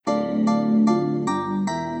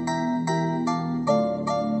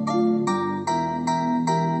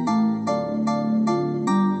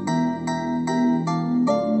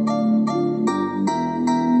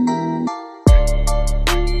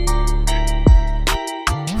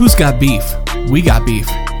Who's got beef? We got beef.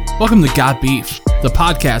 Welcome to Got Beef, the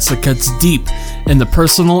podcast that cuts deep in the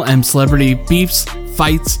personal and celebrity beefs,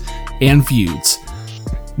 fights, and feuds.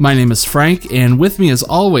 My name is Frank, and with me as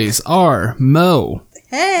always are Mo.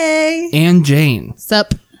 Hey! And Jane.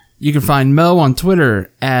 Sup? You can find Mo on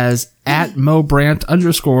Twitter as @MoBrant_,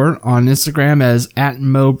 on Instagram as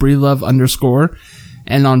 @MoBreelove_,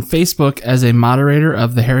 and on Facebook as a moderator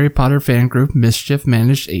of the Harry Potter fan group Mischief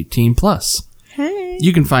Managed 18+. Hey!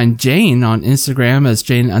 You can find Jane on Instagram as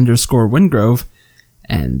Jane_Wingrove,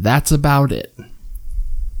 and that's about it.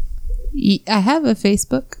 I have a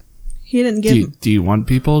Facebook. He didn't give... Do you want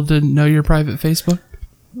people to know your private Facebook?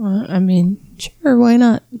 I mean, sure, why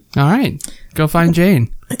not? All right. Go find Jane.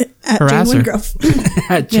 At Harass Jane her. Wingrove.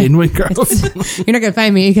 At Jane Wingrove. You're not going to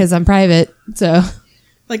find me because I'm private, so...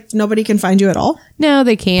 Like, nobody can find you at all? No,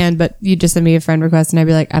 they can, but you just send me a friend request and I'd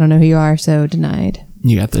be like, I don't know who you are, so denied.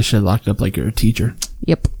 You got this shit locked up like you're a teacher.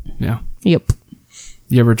 Yep. Yeah. Yep.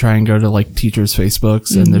 You ever try and go to like teachers'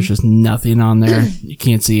 Facebooks and there's just nothing on there? You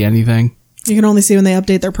can't see anything. You can only see when they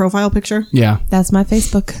update their profile picture? Yeah. That's my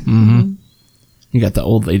Facebook. Mm-hmm. You got the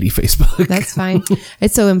old lady Facebook. That's fine.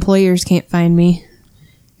 It's so employers can't find me.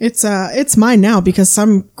 It's mine now because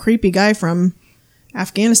some creepy guy from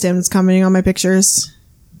Afghanistan is commenting on my pictures.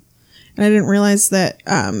 And I didn't realize that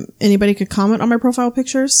anybody could comment on my profile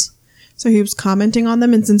pictures. So he was commenting on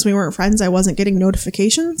them, and since we weren't friends, I wasn't getting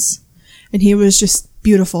notifications. And he was just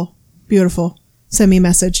beautiful, beautiful. Send me a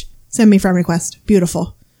message. Send me friend request.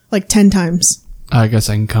 Beautiful. Like 10 times. I guess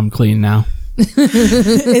I can come clean now.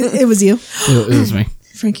 It was you. It was me.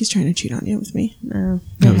 Frankie's trying to cheat on you with me. No,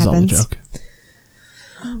 It was all a joke.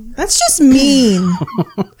 That's just mean.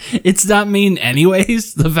 It's not mean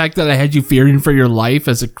anyways. The fact that I had you fearing for your life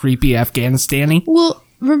as a creepy Afghanistani. Well,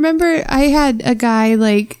 remember I had a guy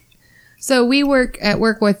so we work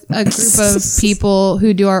with a group of people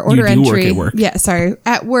who do our order You do entry. work at work. Yeah, sorry.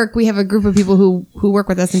 At work, we have a group of people who work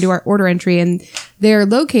with us and do our order entry, and they're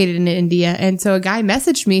located in India. And so a guy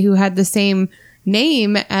messaged me who had the same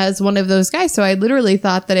name as one of those guys. So I literally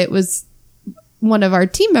thought that it was one of our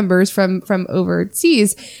team members from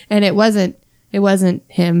overseas, and it wasn't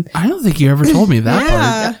him. I don't think you ever told me that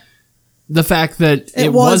part. The fact that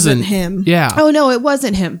it wasn't him. Yeah. Oh no, it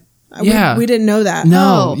wasn't him. Yeah. We didn't know that.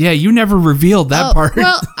 No. Oh. Yeah, you never revealed that part.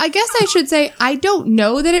 Well, I guess I should say I don't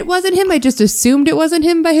know that it wasn't him. I just assumed it wasn't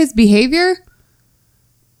him by his behavior.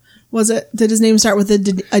 Was it? Did his name start with a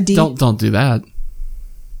D? Don't do that.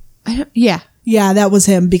 Yeah. Yeah, that was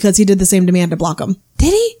him because he did the same to me. I had to block him.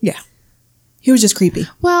 Did he? Yeah. He was just creepy.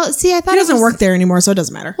 Well, see, I thought He doesn't it was, work there anymore, so it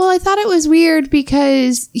doesn't matter. Well, I thought it was weird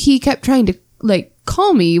because he kept trying to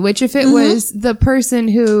call me, which if it was the person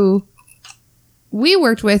who we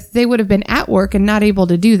worked with, they would have been at work and not able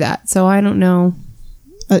to do that. So I don't know.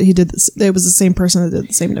 He did this. It was the same person that did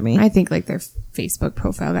the same to me. I think their Facebook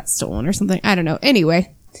profile got stolen or something. I don't know.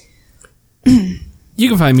 Anyway. You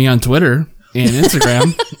can find me on Twitter and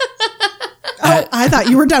Instagram I thought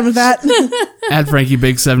you were done with that. at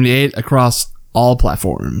FrankieBig78 across all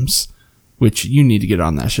platforms, which you need to get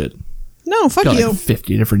on that shit. No, fuck Got you. like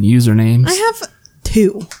 50 different usernames. I have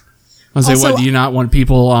 2. I was say, Also- what, do you not want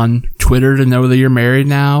people on Twitter to know that you're married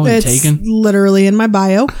now and It's taken? literally in my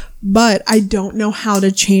bio, but I don't know how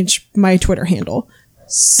to change my Twitter handle.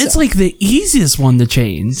 So, It's like the easiest one to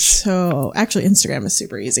change. so actually, Instagram is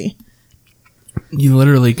super easy. You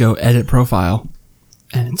literally go edit profile,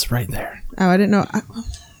 and it's right there. Oh, I didn't know.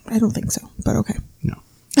 I don't think so, but okay. No.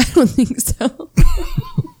 I don't think so.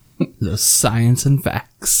 The science and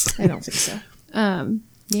facts. I don't think so.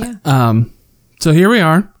 Yeah. So here we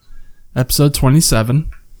are, episode 27.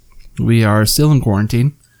 We are still in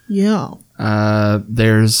quarantine. Yeah. I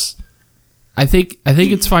think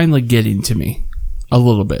it's finally getting to me a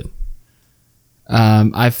little bit.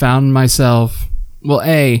 I found myself,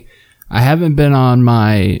 I haven't been on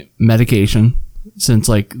my medication since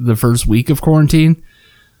like the first week of quarantine.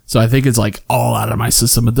 So I think it's like all out of my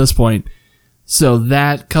system at this point. So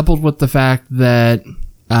that coupled with the fact that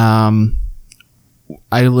I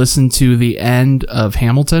listened to the end of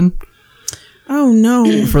Hamilton Oh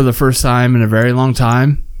no. for the first time in a very long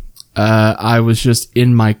time. I was just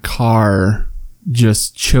in my car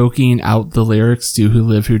just choking out the lyrics to Who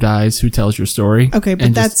Live, Who Dies, Who Tells Your Story. Okay, but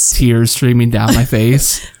and that's- just tears streaming down my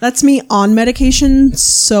face. That's me on medication,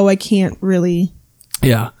 so I can't really.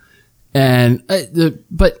 Yeah. And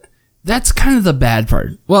but that's kind of the bad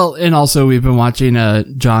part. Well, and also we've been watching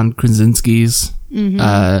John Krasinski's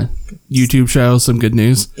YouTube show, Some Good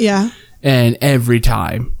News. Yeah. And every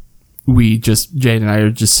time Jane and I are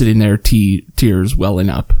just sitting there, tears welling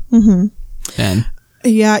up. Mm-hmm. And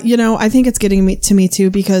Yeah, I think it's getting to me too,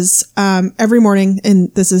 because every morning,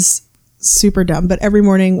 and this is super dumb, but every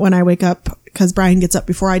morning when I wake up, because Brian gets up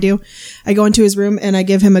before I do, I go into his room and I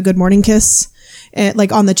give him a good morning kiss,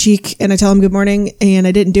 like on the cheek, and I tell him good morning. And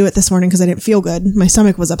I didn't do it this morning because I didn't feel good. My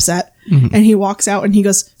stomach was upset. And he walks out and he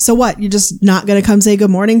goes, "So what? You're just not going to come say good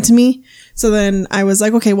morning to me?" So then I was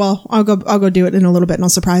like, okay, well, I'll go do it in a little bit and I'll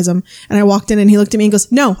surprise him. And I walked in and he looked at me and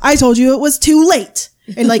goes, "No, I told you it was too late."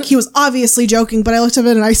 And like, he was obviously joking, but I looked at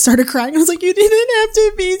him and I started crying. I was like, "You didn't have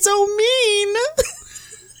to be so mean."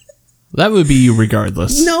 That would be you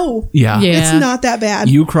regardless. No. Yeah. It's not that bad.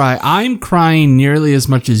 You cry. I'm crying nearly as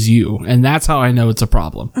much as you, and that's how I know it's a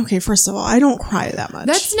problem. Okay, first of all, I don't cry that much.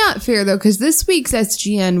 That's not fair though, because this week's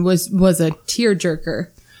SGN was a tearjerker.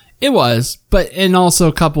 It was, and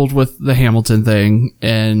also coupled with the Hamilton thing,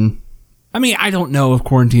 and I mean, I don't know if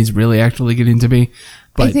quarantine's really actually getting to me,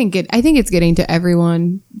 but I think it's getting to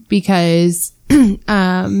everyone, because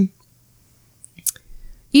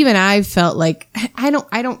even I've felt like I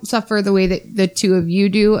don't suffer the way that the two of you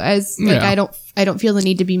do, as like, I don't feel the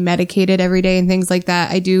need to be medicated every day and things like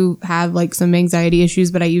that. I do have like some anxiety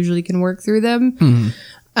issues, but I usually can work through them.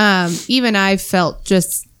 Even I've felt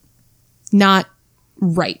just not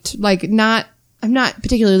right. Like, I'm not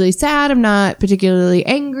particularly sad. I'm not particularly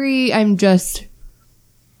angry. I'm just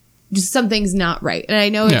something's not right. And I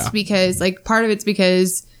know it's because like part of it's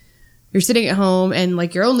because you're sitting at home and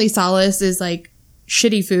like your only solace is like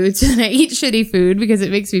shitty foods, and I eat shitty food because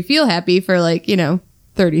it makes me feel happy for like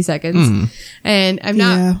 30 seconds. And I'm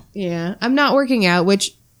not working out,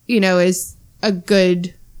 which is a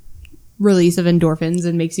good release of endorphins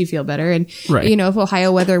and makes you feel better. And if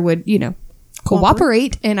Ohio weather would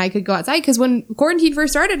cooperate and I could go outside, because when quarantine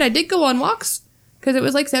first started I did go on walks because it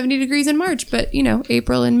was like 70 degrees in March, but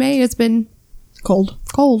April and May it's been cold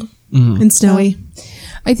and snowy. So,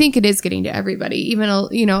 I think it is getting to everybody. Even,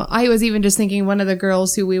 I was even just thinking, one of the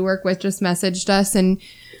girls who we work with just messaged us, and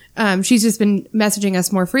she's just been messaging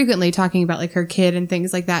us more frequently, talking about like her kid and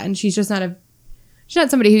things like that. And she's just not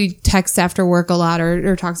somebody who texts after work a lot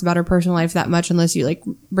or talks about her personal life that much unless you like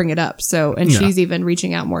bring it up. So, and she's even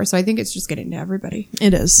reaching out more. So I think it's just getting to everybody.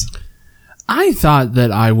 It is. I thought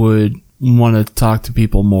that I would want to talk to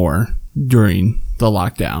people more during the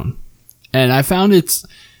lockdown. And I found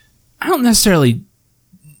I don't necessarily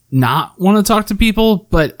not want to talk to people,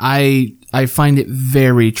 but I find it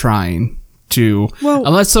very trying to,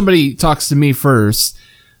 unless somebody talks to me first,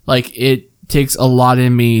 like it takes a lot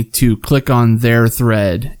in me to click on their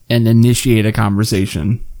thread and initiate a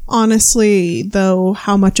conversation. Honestly, though,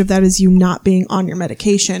 how much of that is you not being on your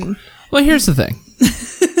medication? Well, here's the thing.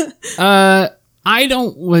 I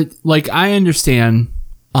understand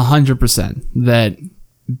 100% that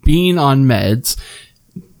being on meds,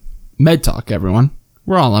 med talk, everyone.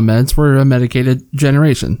 We're all on meds. We're a medicated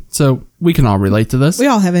generation. So we can all relate to this. We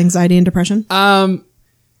all have anxiety and depression.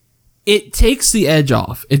 It takes the edge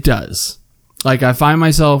off. It does. Like, I find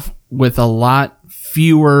myself with a lot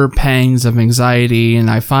fewer pangs of anxiety, and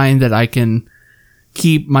I find that I can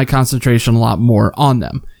keep my concentration a lot more on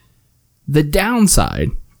them. The downside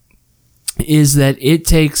is that it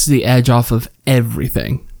takes the edge off of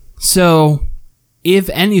everything. So, if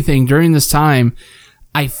anything, during this time,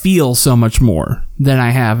 I feel so much more than I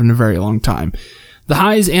have in a very long time. The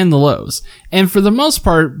highs and the lows. And for the most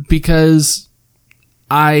part, because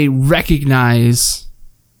I recognize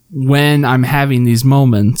when I'm having these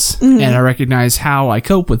moments and I recognize how I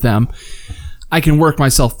cope with them, I can work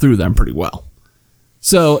myself through them pretty well.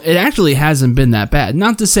 So it actually hasn't been that bad.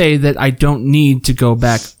 Not to say that I don't need to go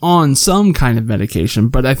back on some kind of medication,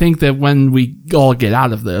 but I think that when we all get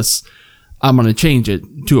out of this, I'm going to change it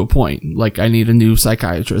to a point. Like, I need a new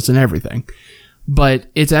psychiatrist and everything. But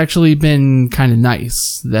it's actually been kind of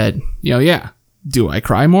nice that, do I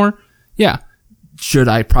cry more? Yeah. Should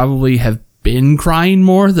I probably have been crying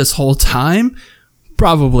more this whole time?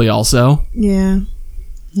 Probably also. Yeah.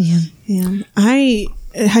 Did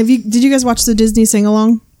you guys watch the Disney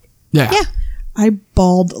sing-along? Yeah. I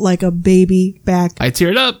bawled like a baby back. I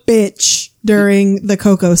teared up. Bitch during the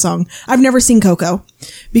Coco song. I've never seen Coco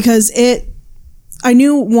because I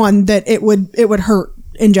knew, one, that it would hurt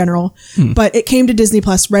in general, but it came to Disney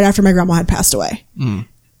Plus right after my grandma had passed away.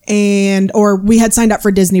 Or we had signed up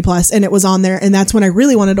for Disney Plus and it was on there, and that's when I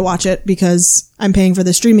really wanted to watch it because I'm paying for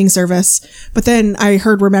the streaming service. But then I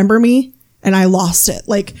heard Remember Me and I lost it.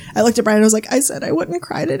 Like, I looked at Brian and I was like, I said I wouldn't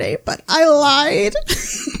cry today, but I lied.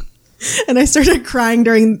 And I started crying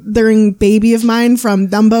during Baby of Mine from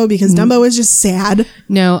Dumbo because Dumbo is just sad.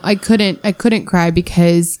 No, I couldn't cry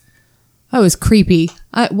because I was creepy.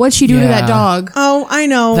 What'd she do to that dog? Oh, I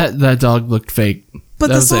know. That dog looked fake. But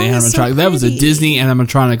that the was an song is so animatronic. That was a pretty. Disney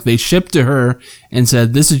animatronic. They shipped to her and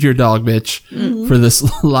said, "This is your dog, bitch, for this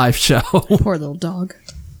live show." Poor little dog.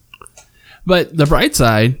 But the bright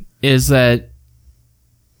side is that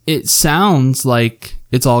it sounds like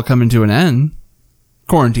it's all coming to an end.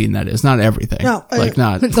 Quarantine, that is, not everything. No, like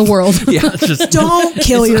not The world. yeah, it's just Don't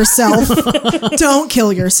kill yourself. Don't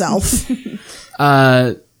kill yourself.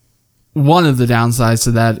 one of the downsides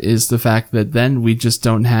to that is the fact that then we just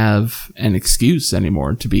don't have an excuse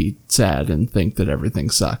anymore to be sad and think that everything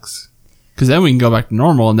sucks. Because then we can go back to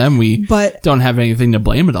normal and then we But- don't have anything to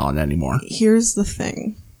blame it on anymore. Here's the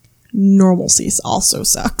thing. Normalcy also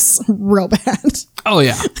sucks real bad. Oh,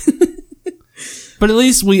 yeah. But at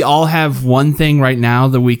least we all have one thing right now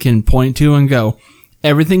that we can point to and go,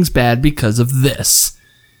 everything's bad because of this.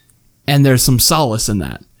 And there's some solace in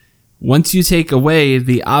that. Once you take away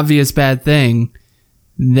the obvious bad thing,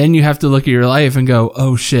 then you have to look at your life and go,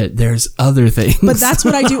 oh shit, there's other things. But that's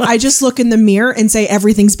what I do. I just look in the mirror and say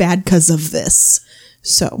everything's bad because of this.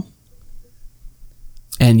 So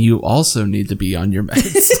And you also need to be on your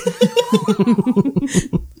meds.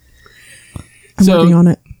 I'm working on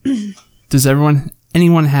it. Does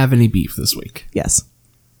anyone have any beef this week? Yes.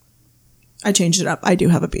 I changed it up. I do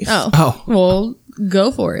have a beef. Oh, Well,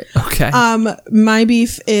 go for it. okay. My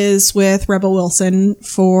beef is with Rebel Wilson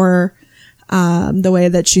for the way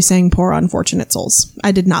that she sang Poor Unfortunate Souls.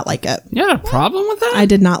 I did not like it. You had a problem with that? I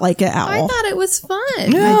did not like it at I all. thought it was fun.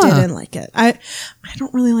 Yeah. I didn't like it. I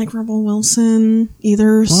don't really like Rebel Wilson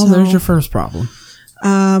either. Well, so there's your first problem.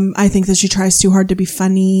 I think that she tries too hard to be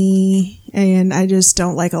funny, and I just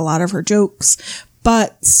don't like a lot of her jokes.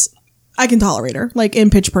 But I can tolerate her. Like in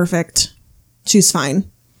Pitch Perfect, she's fine.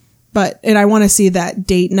 And I want to see that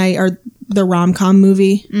date night or the rom-com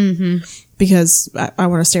movie because I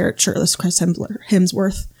want to stare at shirtless Chris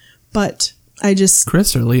Hemsworth. But I just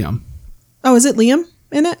Chris or Liam? is it Liam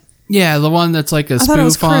in it? Yeah, the one that's like a thought it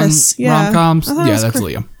was spoof on Chris. Yeah. rom-coms. I thought it Yeah, was that's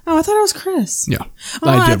Chris. Liam. Oh, I thought it was Chris. Yeah. Oh,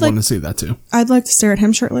 I I'd did like- want to see that too. I'd like to stare at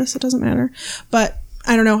him shirtless. It doesn't matter. But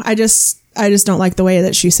I don't know. I just don't like the way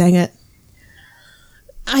that she sang it.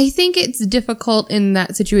 I think it's difficult in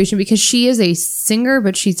that situation because she is a singer,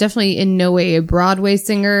 but she's definitely in no way a Broadway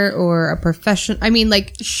singer or a professional. I mean,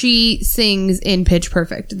 like, she sings in Pitch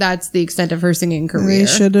Perfect. That's the extent of her singing career. They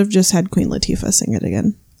should have just had Queen Latifah sing it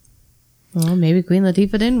again. Well, maybe Queen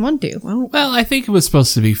Latifah didn't want to. Well, I think it was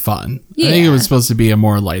supposed to be fun. I think it Yeah. was supposed to be a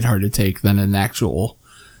more lighthearted take than an actual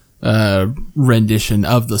rendition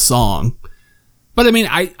of the song. But I mean,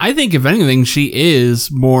 I think if anything, she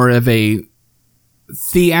is more of a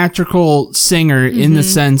theatrical singer in the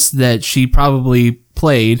sense that she probably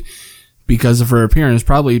played, because of her appearance,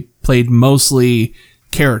 probably played mostly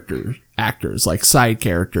actors, like side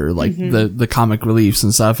character, like the comic reliefs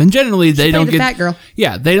and stuff. And generally they don't played a get fat girl.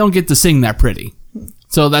 Yeah, they don't get to sing that pretty.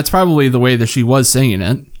 So that's probably the way that she was singing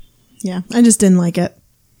it. Yeah, I just didn't like it.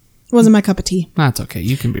 It wasn't my cup of tea. That's okay.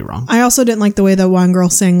 You can be wrong. I also didn't like the way the one girl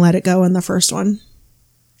sang Let It Go in the first one.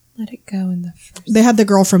 Let it go in the first. They had the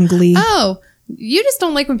girl from Glee. Oh, you just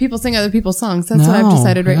don't like when people sing other people's songs. That's what I've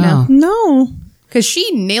decided right now. No, Because she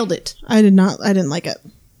nailed it. I did not. I didn't like it.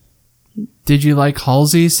 Did you like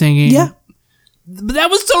Halsey singing? Yeah, But that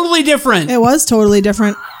was totally different. it was totally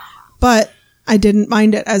different. But I didn't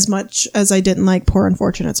mind it as much as I didn't like Poor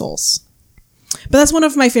Unfortunate Souls. But that's one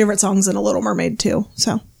of my favorite songs in A Little Mermaid too.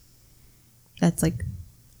 So That's like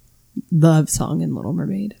the song in Little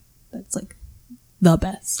Mermaid. That's like the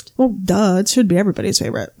best. well, duh, it should be everybody's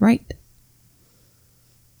favorite. Right.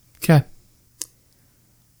 Okay.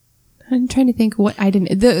 I'm trying to think what I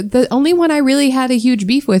didn't. The only one I really had a huge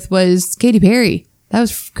beef with was Katy Perry. That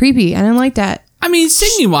was creepy. I didn't like that. I mean,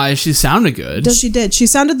 singing wise, she sounded good, She did. She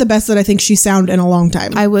sounded the best that I think she sounded in a long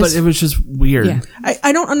time. I was. but it was just weird. Yeah.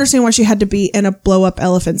 I don't understand why she had to be in a blow up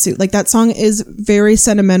elephant suit. Like that song is very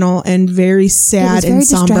sentimental and very sad very and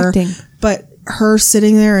somber. distracting. But her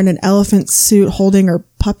sitting there in an elephant suit holding her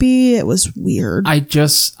puppy, it was weird.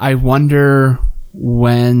 I wonder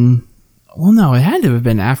when. Well, no, it had to have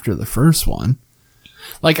been after the first one.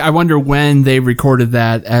 Like, I wonder when they recorded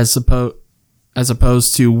that as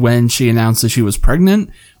opposed to when she announced that she was pregnant,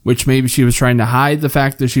 which maybe she was trying to hide the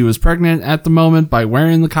fact that she was pregnant at the moment by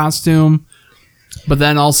wearing the costume. But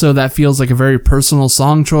then also that feels like a very personal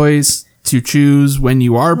song choice to choose when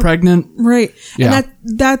you are pregnant. Right. Yeah. And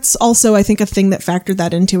that's also, I think, a thing that factored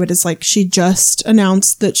that into it is like she just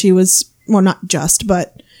announced that she was, well, not just,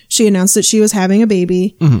 but she announced that she was having a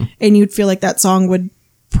baby. Mm-hmm. And you'd feel like that song would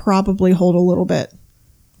probably hold a little bit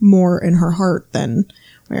more in her heart than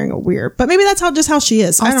wearing a weird. But maybe that's how she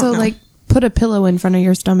is. I don't also know. like put a pillow in front of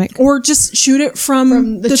your stomach. Or just shoot it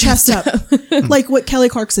from the chest up. Like what Kelly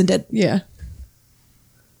Clarkson did. Yeah.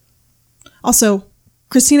 Also,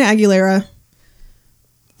 Christina Aguilera,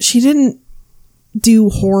 she didn't do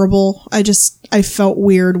horrible. I felt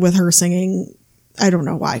weird with her singing. I don't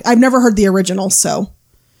know why. I've never heard the original, so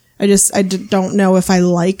don't know if I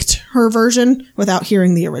liked her version without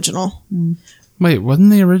hearing the original. Wait,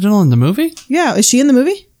 wasn't the original in the movie? Yeah, is she in the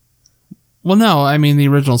movie? Well, no, I mean the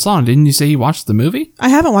original song. Didn't you say you watched the movie? I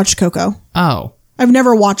haven't watched Coco. Oh. I've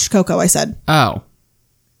never watched Coco, I said. Oh.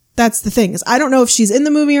 That's the thing, is I don't know if she's in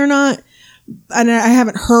the movie or not, and I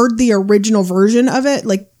haven't heard the original version of it,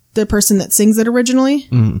 like the person that sings it originally.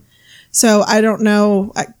 So I don't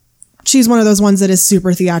know. She's one of those ones that is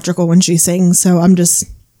super theatrical when she sings, so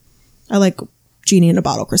I like Genie in a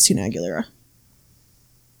Bottle, Christina Aguilera.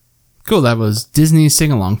 Cool, that was Disney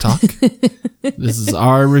Sing-Along Talk. This is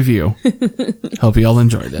our review. Hope you all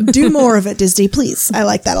enjoyed it. Do more of it, Disney, please. I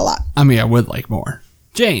like that a lot. I mean, I would like more.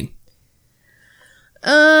 Jane.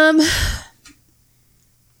 I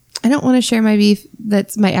don't want to share my beef.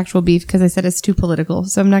 That's my actual beef because I said it's too political,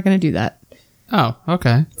 so I'm not going to do that. Oh,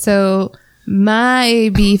 okay. So my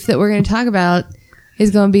beef that we're going to talk about is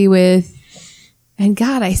going to be with, and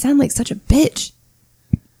God, I sound like such a bitch.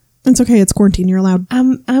 It's okay. It's quarantine. You're allowed.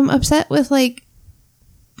 I'm upset with like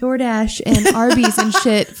DoorDash and Arby's and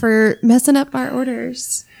shit for messing up our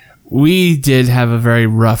orders. We did have a very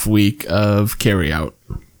rough week of carryout.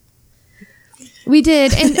 We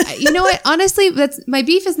did. And you know what? Honestly, my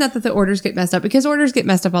beef is not that the orders get messed up, because orders get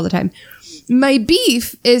messed up all the time. My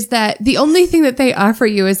beef is that the only thing that they offer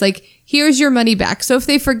you is like, here's your money back. So if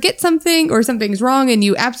they forget something or something's wrong and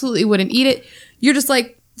you absolutely wouldn't eat it, you're just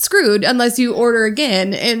like screwed unless you order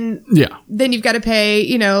again. And then you've got to pay,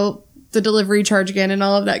 the delivery charge again and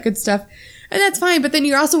all of that good stuff. And that's fine. But then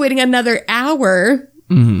you're also waiting another hour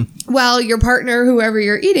while your partner, whoever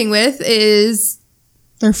you're eating with, is...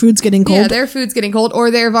 Their food's getting cold. Yeah, their food's getting cold,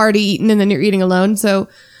 or they've already eaten and then you're eating alone. So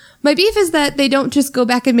my beef is that they don't just go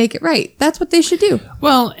back and make it right. That's what they should do.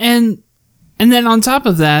 Well, and then on top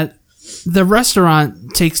of that, the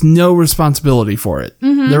restaurant takes no responsibility for it.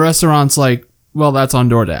 The restaurant's like, well, that's on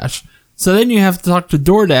DoorDash. So then you have to talk to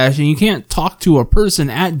DoorDash, and you can't talk to a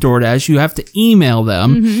person at DoorDash. You have to email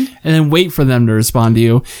them and then wait for them to respond to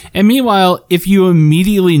you. And meanwhile, if you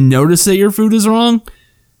immediately notice that your food is wrong,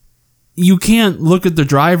 you can't look at the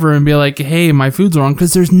driver and be like, hey, my food's wrong,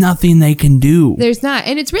 because there's nothing they can do. There's not.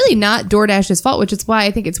 And it's really not DoorDash's fault, which is why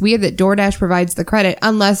I think it's weird that DoorDash provides the credit,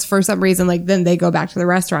 unless for some reason, like, then they go back to the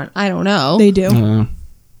restaurant. I don't know. They do.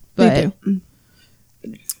 But, they do.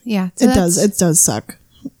 Yeah. So it does suck.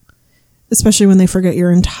 Especially when they forget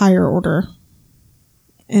your entire order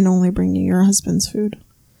and only bring you your husband's food.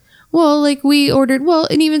 Well, like we ordered,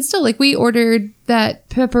 and even still, like we ordered that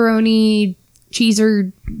pepperoni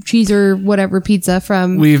cheeser whatever pizza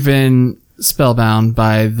from... We've been spellbound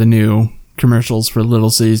by the new commercials for Little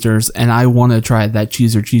Caesars, and I want to try that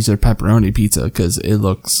cheeser pepperoni pizza because it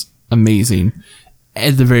looks amazing,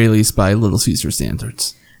 at the very least by Little Caesar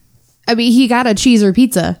standards. I mean, he got a cheeser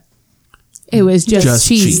pizza. It was just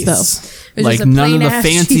cheese, though. It was like just a none of the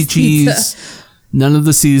fancy cheese, none of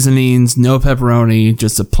the seasonings, no pepperoni,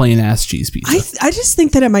 just a plain ass cheese pizza. I just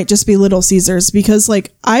think that it might just be Little Caesars, because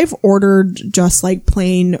like I've ordered just like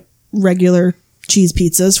plain regular cheese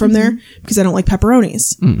pizzas from there because I don't like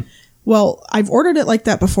pepperonis. Well, I've ordered it like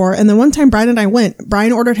that before, and then one time Brian and I went.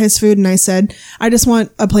 Brian ordered his food, and I said, I just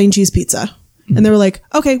want a plain cheese pizza. And they were like,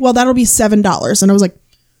 okay, well, that'll be $7. And I was like,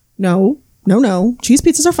 no. Cheese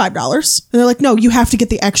pizzas are $5. And they're like, no, you have to get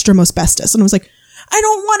the extra most bestest. And I was like, I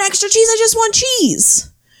don't want extra cheese. I just want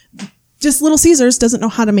cheese. Just Little Caesars doesn't know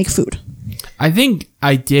how to make food. I think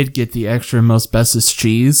I did get the extra most bestest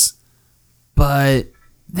cheese, but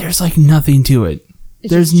there's like nothing to it.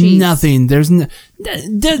 There's nothing.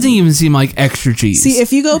 It doesn't even seem like extra cheese. See,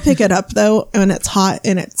 if you go pick it up though, and it's hot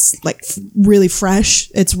and it's like really fresh,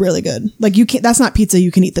 it's really good. Like you can't. That's not pizza you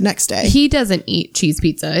can eat the next day. He doesn't eat cheese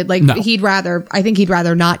pizza. Like No. I think he'd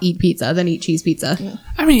rather not eat pizza than eat cheese pizza. Yeah.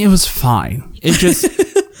 I mean, it was fine. It just,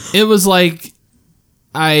 it was like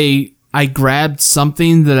I grabbed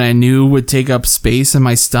something that I knew would take up space in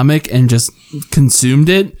my stomach and just consumed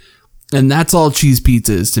it. And that's all cheese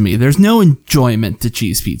pizza is to me. There's no enjoyment to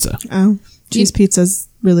cheese pizza. Oh, cheese pizza is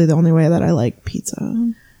really the only way that I like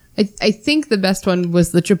pizza. I think the best one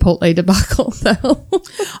was the Chipotle debacle, though.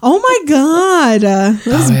 Oh my God.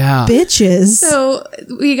 Those bitches. So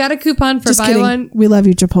we got a coupon for Just buy kidding. one. We love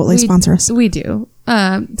you, Chipotle. Sponsor us. We do.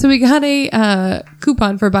 So we got a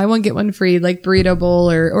coupon for buy one, get one free, like burrito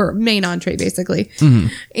bowl or main entree, basically.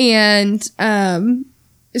 And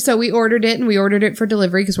so we ordered it, and we ordered it for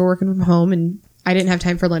delivery because we're working from home, and I didn't have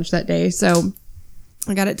time for lunch that day. So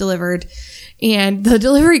I got it delivered, and the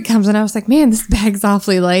delivery comes, and I was like, man, this bag's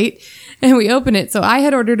awfully light. and we open it. So I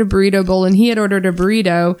had ordered a burrito bowl and he had ordered a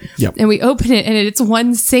burrito. Yep. And we open it and it's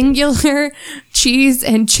one singular cheese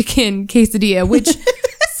and chicken quesadilla, which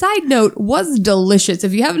side note was delicious.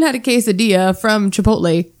 If you haven't had a quesadilla from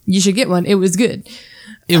Chipotle, you should get one. It was good.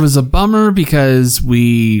 It was a bummer because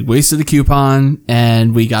we wasted a coupon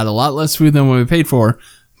and we got a lot less food than what we paid for.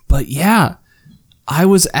 But yeah, I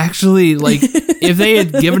was actually like, if they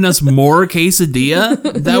had given us more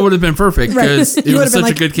quesadilla, that would have been perfect because it was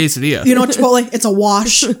such a good quesadilla. You know what, Chipotle? It's a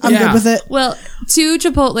wash. I'm good with it. Well, to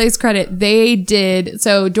Chipotle's credit, they did.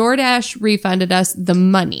 So DoorDash refunded us the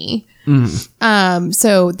money.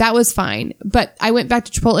 So that was fine. But I went back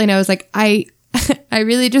to Chipotle and I was like, I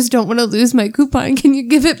really just don't want to lose my coupon. Can you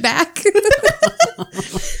give it back?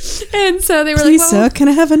 And so they were Please, like, well, sir, can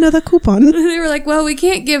I have another coupon? they were like, well, we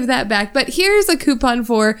can't give that back, but here's a coupon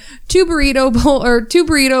for two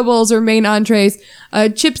burrito bowls or main entrees,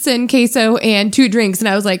 chips and queso, and 2 drinks. And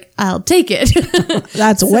I was like, I'll take it.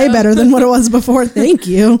 That's way better than what it was before. Thank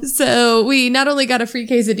you. So we not only got a free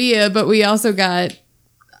quesadilla, but we also got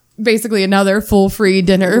basically another full free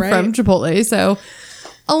dinner from Chipotle. So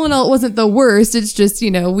all in all, it wasn't the worst. It's just,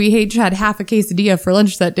 we each had half a quesadilla for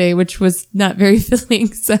lunch that day, which was not very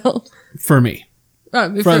filling. So For me.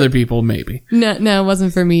 For other people, maybe. No, it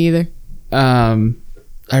wasn't for me either.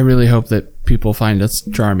 I really hope that people find us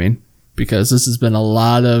charming because this has been a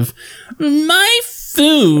lot of my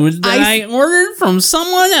food that I ordered from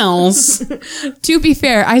someone else. To be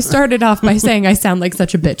fair, I started off by saying I sound like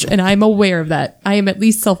such a bitch, and I'm aware of that. I am at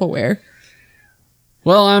least self-aware.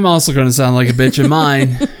 Well, I'm also going to sound like a bitch in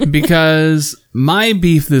mine because my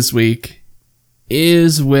beef this week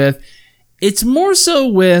is it's more so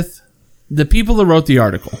with the people that wrote the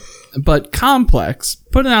article. But Complex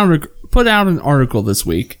put out an article this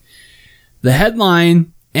week. The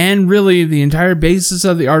headline and really the entire basis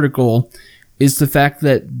of the article is the fact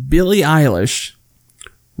that Billie Eilish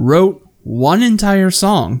wrote one entire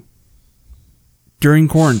song during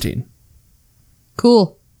quarantine.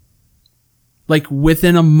 Cool. Like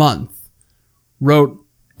within a month, wrote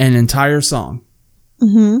an entire song.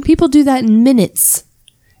 People do that in minutes.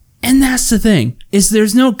 And that's the thing, is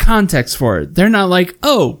there's no context for it. They're not like,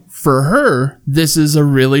 oh, for her, this is a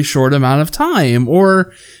really short amount of time.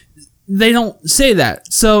 Or they don't say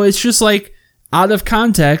that. So it's just like, out of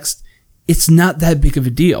context, it's not that big of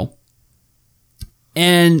a deal.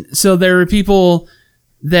 And so there are people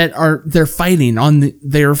that they're fighting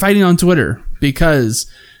on Twitter because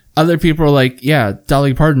other people are like, yeah,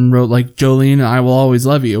 Dolly Parton wrote like Jolene, I Will Always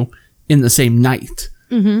Love You in the same night.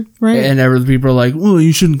 Right. And other people are like, well,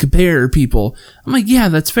 you shouldn't compare people. I'm like, yeah,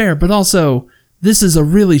 that's fair. But also, this is a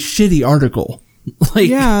really shitty article. Like,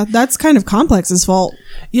 Yeah, that's kind of Complex's fault.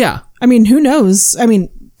 Yeah. I mean, who knows? I mean,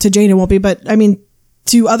 to Jane it won't be, but I mean,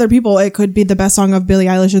 to other people, it could be the best song of Billie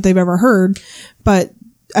Eilish that they've ever heard. But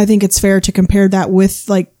I think it's fair to compare that with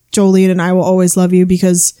like Jolene and I Will Always Love You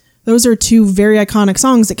because those are 2 very iconic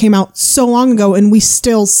songs that came out so long ago and we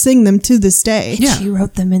still sing them to this day. Yeah. She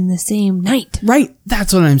wrote them in the same night. Right.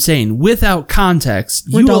 That's what I'm saying. Without context,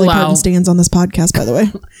 We're Dolly Parton stands on this podcast, by the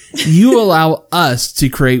way. you allow us to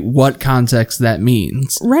create what context that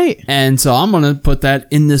means. Right. And so I'm going to put that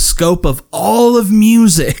in the scope of all of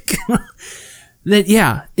music. That,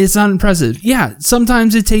 yeah, it's not impressive. Yeah,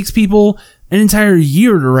 sometimes it takes people an entire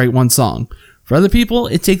year to write one song. For other people,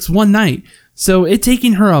 it takes one night. So it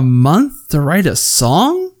taking her a month to write a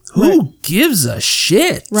song? Who gives a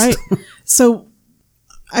shit? Right. So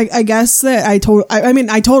I guess that I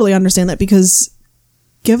totally understand that because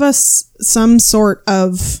give us some sort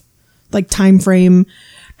of like time frame.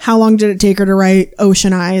 How long did it take her to write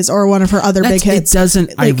Ocean Eyes or one of her other big hits? It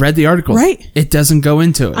doesn't, like, I read the article. Right. It doesn't go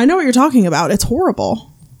into it. I know what you're talking about. It's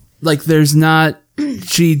horrible. Like there's not,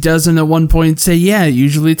 she doesn't at one point say, yeah, it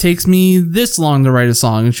usually takes me this long to write a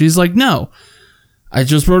song. And she's like, no, I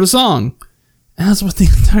just wrote a song. And that's what the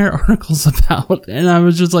entire article's about. And I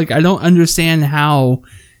was just like, I don't understand how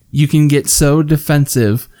you can get so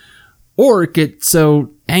defensive or get so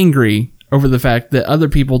angry over the fact that other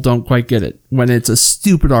people don't quite get it when it's a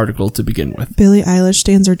stupid article to begin with. Billie Eilish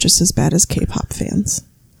stands are just as bad as K-pop fans.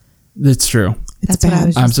 That's true. It's That's what I bad.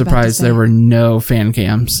 was I'm just about to surprised say. there were no fan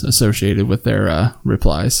cams associated with their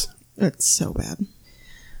replies. It's so bad.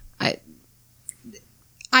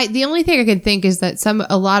 The only thing I can think is that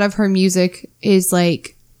a lot of her music is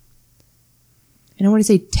like, I don't want to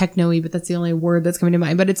say techno-y, but that's the only word that's coming to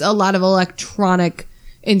mind, but it's a lot of electronic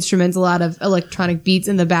instruments, a lot of electronic beats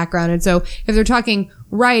in the background. And so if they're talking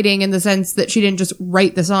writing in the sense that she didn't just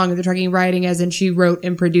write the song, if they're talking writing as in she wrote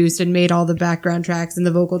and produced and made all the background tracks and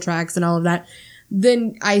the vocal tracks and all of that,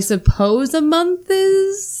 then I suppose a month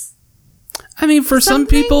is I mean, for some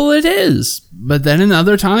people it is, but then in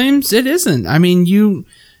other times it isn't. I mean,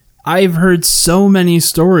 I've heard so many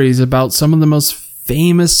stories about some of the most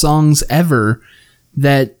famous songs ever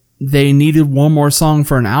that they needed one more song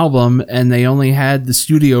for an album and they only had the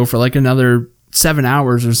studio for like another 7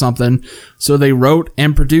 hours or something. So they wrote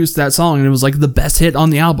and produced that song and it was like the best hit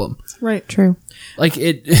on the album. Right. True. Like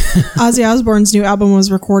it. Ozzy Osbourne's new album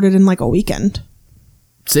was recorded in like a weekend.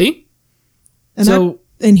 See? And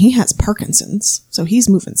and he has Parkinson's, so he's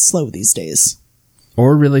moving slow these days.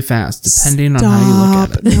 Or really fast, depending on how you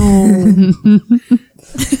look at it. No.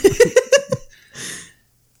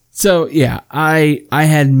 So, yeah, I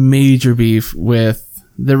had major beef with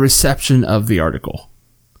the reception of the article.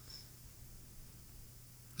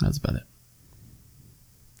 That's about it.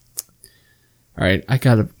 All right,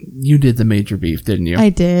 you did the major beef, didn't you? I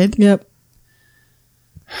did. Yep.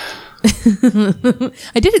 I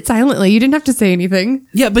did it silently. You didn't have to say anything.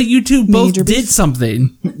 Yeah, but you two both Major did beef.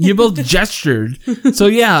 something. You both gestured. So,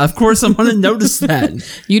 yeah, of course I'm going to notice that.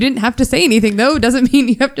 You didn't have to say anything, though. Doesn't mean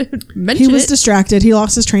you have to mention He was it. distracted. He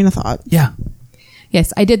lost his train of thought. Yeah.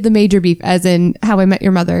 Yes, I did the major beef, as in How I Met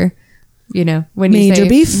Your Mother. You know, when you Major say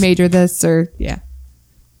beef? major this or, yeah.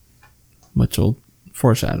 Much old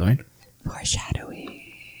foreshadowing.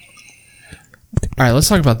 Foreshadowing. All right, let's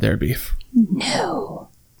talk about their beef. No.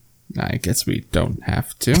 I guess we don't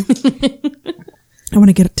have to. I want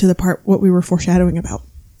to get to the part what we were foreshadowing about.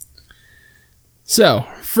 So,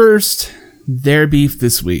 first, their beef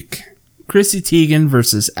this week. Chrissy Teigen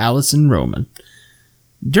versus Allison Roman.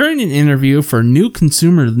 During an interview for New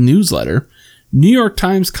Consumer Newsletter, New York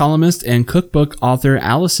Times columnist and cookbook author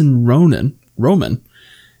Allison Roman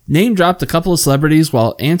name-dropped a couple of celebrities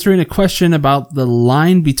while answering a question about the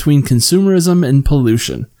line between consumerism and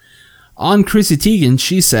pollution. On Chrissy Teigen,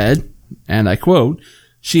 she said, and I quote,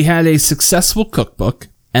 she had a successful cookbook,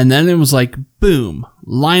 and then it was like, boom,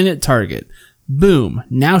 line at Target. Boom,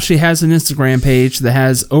 now she has an Instagram page that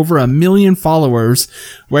has over 1 million followers,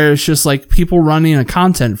 where it's just like people running a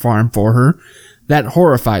content farm for her. That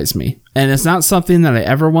horrifies me, and it's not something that I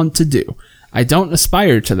ever want to do. I don't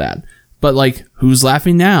aspire to that. But like, who's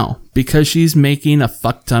laughing now? Because she's making a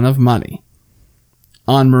fuck ton of money.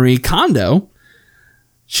 On Marie Kondo,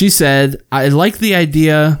 she said, I like the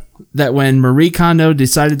idea that when Marie Kondo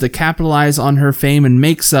decided to capitalize on her fame and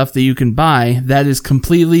make stuff that you can buy, that is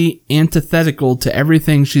completely antithetical to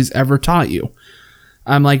everything she's ever taught you.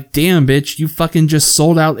 I'm like, damn, bitch, you fucking just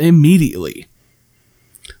sold out immediately.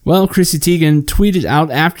 Well, Chrissy Teigen tweeted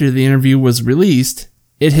out after the interview was released,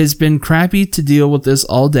 it has been crappy to deal with this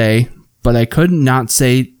all day, but I couldn't not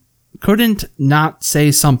say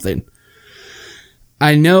something.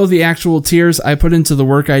 I know the actual tears I put into the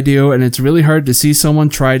work I do, and it's really hard to see someone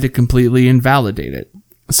try to completely invalidate it.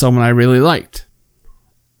 Someone I really liked.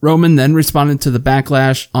 Roman then responded to the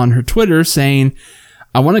backlash on her Twitter saying,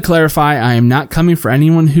 I want to clarify I am not coming for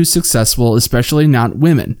anyone who's successful, especially not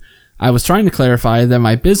women. I was trying to clarify that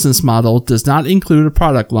my business model does not include a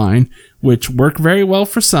product line, which work very well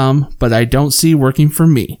for some, but I don't see working for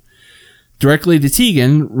me. Directly to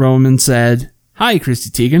Teigen, Roman said, Hi, Chrissy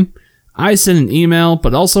Teigen. I sent an email,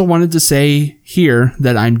 but also wanted to say here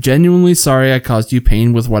that I'm genuinely sorry I caused you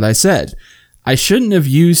pain with what I said. I shouldn't have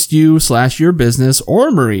used you/your business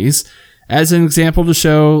or Marie's as an example to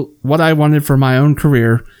show what I wanted for my own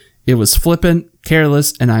career. It was flippant,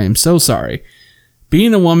 careless, and I am so sorry.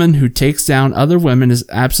 Being a woman who takes down other women is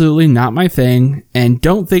absolutely not my thing, and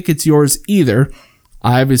don't think it's yours either.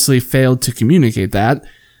 I obviously failed to communicate that.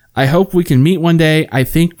 I hope we can meet one day. I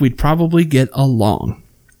think we'd probably get along.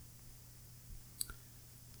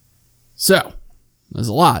 So, there's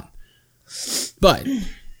a lot. But,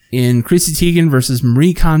 in Chrissy Teigen versus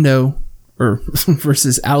Marie Kondo, or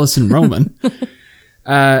versus Allison Roman,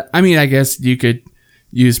 I mean, I guess you could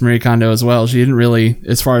use Marie Kondo as well. She didn't really,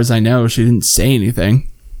 as far as I know, she didn't say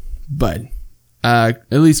anything. But, at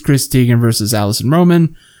least Chrissy Teigen versus Allison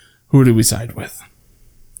Roman, who do we side with?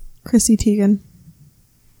 Chrissy Teigen.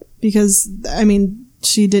 Because, I mean,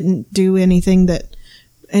 she didn't do anything that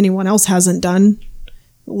anyone else hasn't done.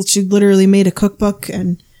 She literally made a cookbook,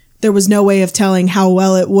 and there was no way of telling how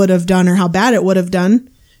well it would have done or how bad it would have done.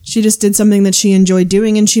 She just did something that she enjoyed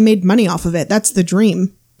doing, and she made money off of it. That's the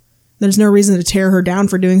dream. There's no reason to tear her down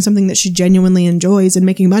for doing something that she genuinely enjoys and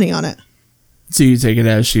making money on it. So you take it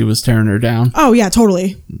as she was tearing her down? Oh, yeah,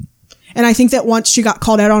 totally. And I think that once she got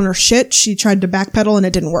called out on her shit, she tried to backpedal, and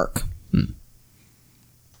it didn't work.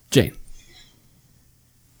 Jane.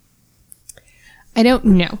 I don't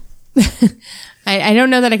know. I don't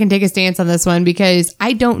know that I can take a stance on this one because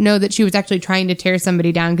I don't know that she was actually trying to tear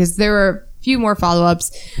somebody down because there were few more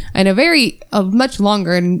follow-ups, and a much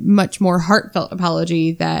longer and much more heartfelt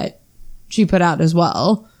apology that she put out as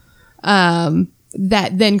well.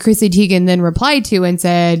 That then Chrissy Teigen then replied to and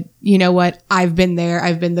said, you know what? I've been there.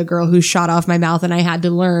 I've been the girl who shot off my mouth, and I had to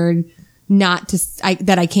learn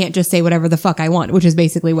that I can't just say whatever the fuck I want, which is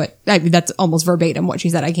basically that's almost verbatim what she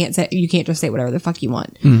said. You can't just say whatever the fuck you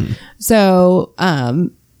want. So,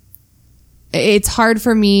 it's hard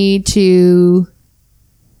for me to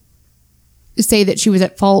say that she was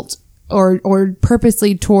at fault or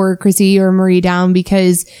purposely tore Chrissy or Marie down,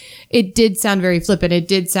 because it did sound very flippant. It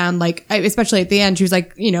did sound like, especially at the end, she was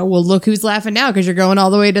like, well, look who's laughing now because you're going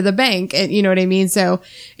all the way to the bank. And you know what I mean? So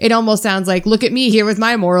it almost sounds like, look at me here with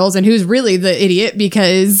my morals, and who's really the idiot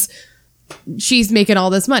because she's making all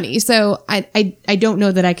this money. So I don't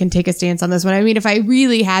know that I can take a stance on this one. I mean, if I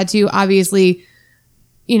really had to, obviously,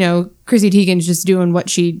 Chrissy Teigen's just doing what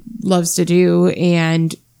she loves to do,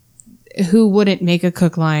 and who wouldn't make a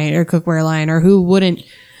cookware line, or who wouldn't?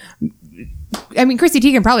 I mean, Chrissy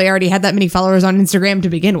Teigen probably already had that many followers on Instagram to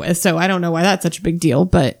begin with, so I don't know why that's such a big deal.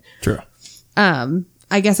 But true.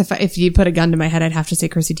 I guess if you put a gun to my head, I'd have to say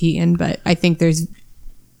Chrissy Teigen. But I think there's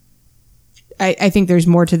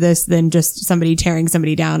more to this than just somebody tearing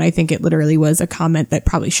somebody down. I think it literally was a comment that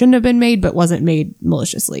probably shouldn't have been made, but wasn't made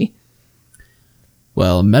maliciously.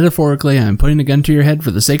 Well, metaphorically, I'm putting a gun to your head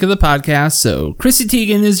for the sake of the podcast, so Chrissy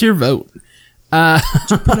Teigen is your vote.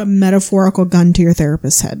 Put a metaphorical gun to your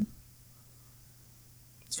therapist's head.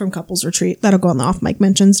 It's from Couples Retreat. That'll go on the off-mic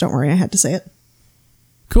mentions. Don't worry, I had to say it.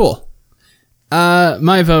 Cool.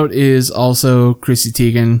 My vote is also Chrissy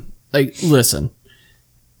Teigen. Like, listen,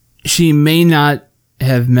 she may not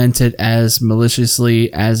have meant it as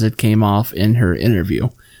maliciously as it came off in her interview.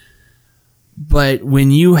 But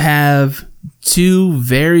when you have two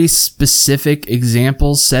very specific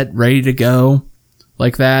examples set ready to go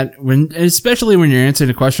like that, especially when you're answering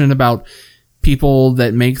a question about people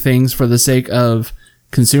that make things for the sake of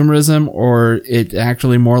consumerism, or it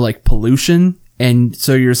actually more like pollution, and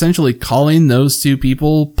so you're essentially calling those two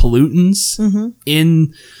people pollutants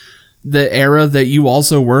in the era that you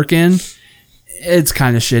also work in, it's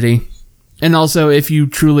kind of shitty. And also, if you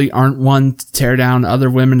truly aren't one to tear down other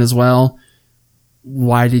women as well,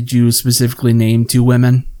 why did you specifically name two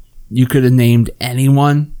women? You could have named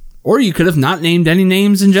anyone, or you could have not named any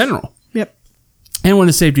names in general. Yep. And it would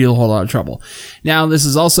have saved you a whole lot of trouble. Now, this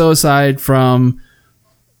is also aside from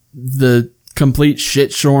the complete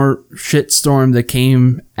shitstorm that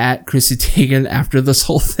came at Chrissy Teigen after this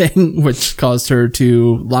whole thing, which caused her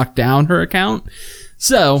to lock down her account.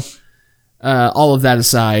 So, all of that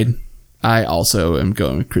aside, I also am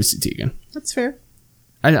going with Chrissy Teigen. That's fair.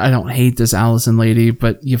 I don't hate this Allison lady,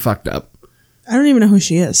 but you fucked up. I don't even know who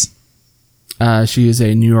she is. She is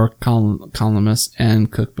a New York columnist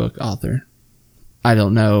and cookbook author. I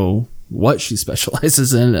don't know what she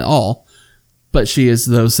specializes in at all, but she is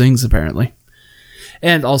those things apparently.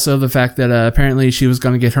 And also the fact that apparently she was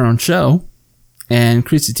going to get her own show, and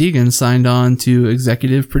Chrissy Teigen signed on to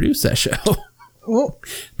executive produce that show. Oh.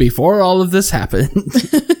 Before all of this happened.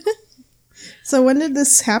 So when did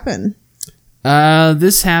this happen?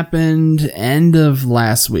 This happened end of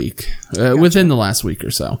last week, within the last week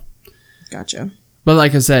or so. Gotcha. But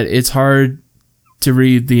like I said, it's hard to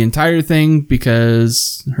read the entire thing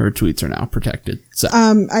because her tweets are now protected. So,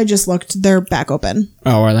 I just looked. They're back open.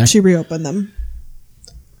 oh, are they? She reopened them.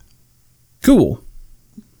 Cool.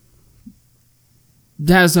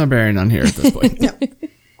 That has no bearing on here at this point. Yep.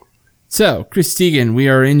 So, Chris Teigen, we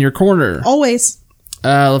are in your corner. Always.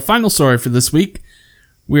 The final story for this week,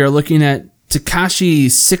 we are looking at Tekashi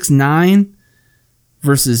 6ix9ine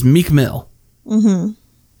versus Meek Mill. Mm-hmm.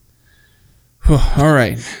 All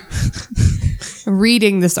right.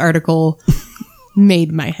 Reading this article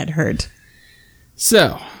made my head hurt.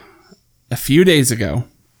 So, a few days ago,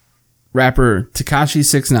 rapper Tekashi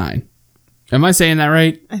 6ix9ine. Am I saying that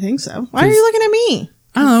right? I think so. Why are you looking at me?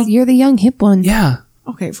 I don't know. You're the young hip one. Yeah.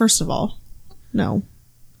 Okay, first of all, no.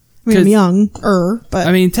 I mean, I'm younger, but...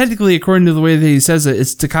 I mean, technically, according to the way that he says it,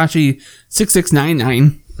 it's Tekashi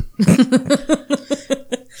 6699.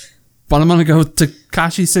 But I'm going to go with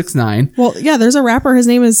Tekashi 6ix9ine. Well, yeah, there's a rapper. His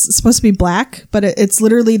name is supposed to be Black, but it's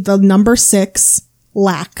literally the number 6,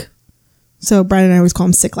 Lack. So Brian and I always call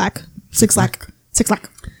him Sicklack. Sicklack.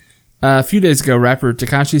 A few days ago, rapper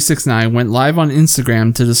Tekashi 6ix9ine went live on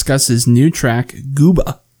Instagram to discuss his new track,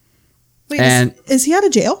 Gooba. Wait, And- is he out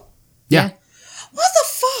of jail? Yeah. What the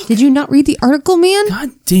fuck? Did you not read the article, man? God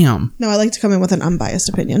damn. No, I like to come in with an unbiased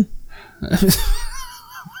opinion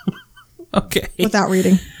Okay. without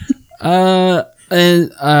reading.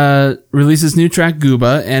 And released his new track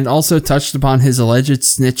Gooba, and also touched upon his alleged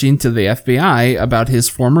snitching to the FBI about his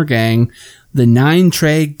former gang, the 9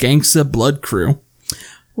 Trey Gangsta Blood Crew.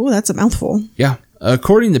 Oh, that's a mouthful. Yeah.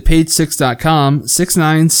 According to page6.com,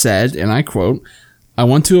 6ix9ine said, and I quote, "I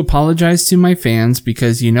want to apologize to my fans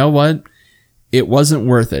because you know what? It wasn't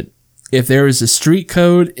worth it. If there is a street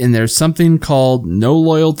code and there's something called no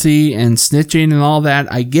loyalty and snitching and all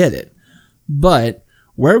that, I get it. But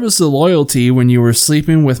where was the loyalty when you were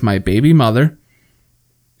sleeping with my baby mother?"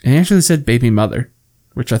 And he actually said baby mother,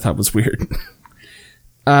 which I thought was weird.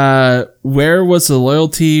 Where was the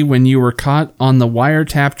loyalty when you were caught on the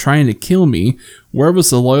wiretap trying to kill me? Where was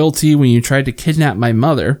the loyalty when you tried to kidnap my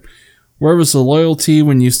mother? Where was the loyalty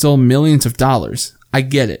when you stole millions of dollars? I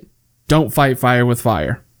get it. Don't fight fire with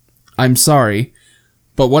fire. I'm sorry,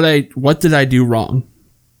 but what did I do wrong?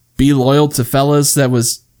 Be loyal to fellas that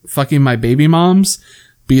was fucking my baby moms?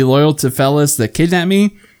 Be loyal to fellas that kidnapped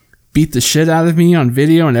me? Beat the shit out of me on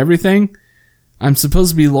video and everything? I'm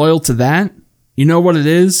supposed to be loyal to that? You know what it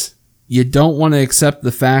is? You don't want to accept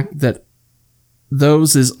the fact that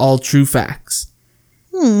those is all true facts.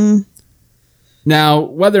 Now,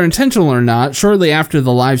 whether intentional or not, shortly after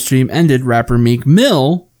the live stream ended, rapper Meek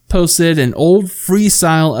Mill posted an old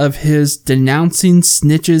freestyle of his denouncing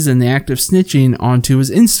snitches and the act of snitching onto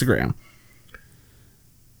his Instagram.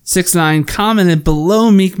 6ix9ine commented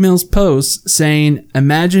below Meek Mill's post saying,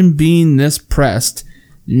 "Imagine being this pressed.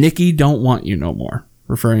 Nicki don't want you no more,"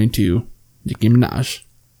 referring to Nicki Minaj.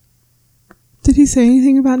 Did he say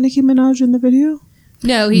anything about Nicki Minaj in the video?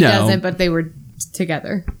 No, he doesn't, but they were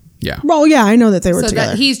together. Yeah. Well, yeah, I know that they were So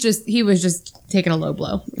together. that he was just taking a low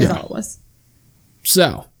blow. Is all it was.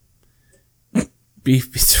 So,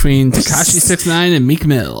 beef between Tekashi 6ix9ine and Meek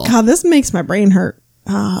Mill. God, this makes my brain hurt.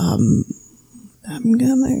 I'm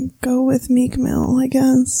gonna go with Meek Mill, I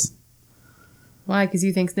guess. Why? Because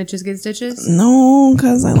you think snitches get stitches? No,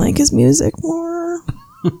 because I like his music more.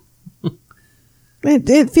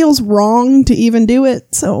 It feels wrong to even do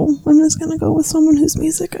it, so I'm just gonna go with someone whose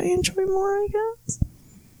music I enjoy more, I guess.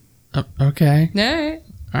 Okay.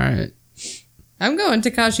 All right. I'm going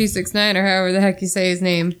Tekashi 6ix9ine or however the heck you say his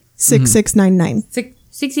name. 6699.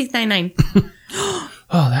 6699.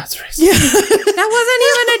 Oh, that's racist. Yeah. That wasn't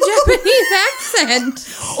even a Japanese accent.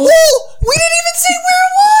 Oh, we didn't even say where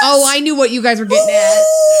it was. Oh, I knew what you guys were getting at.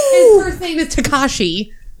 His first name is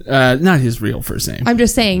Tekashi. Not his real first name. I'm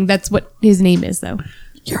just saying that's what his name is, though.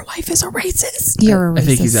 Your wife is a racist. You're a racist. I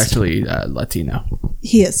think he's actually Latino.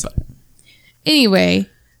 He is. Anyway,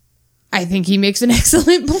 I think he makes an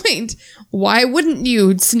excellent point. Why wouldn't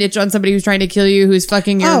you snitch on somebody who's trying to kill you, who's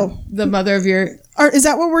fucking the mother of your... Or is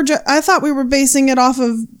that what we're... I thought we were basing it off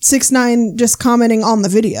of 6ix9ine just commenting on the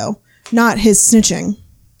video, not his snitching.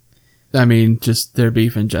 I mean, just their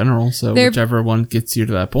beef in general. So whichever one gets you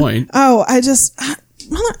to that point. Oh, I understand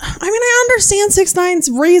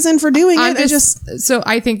 6ix9ine's reason for doing it. So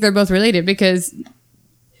I think they're both related because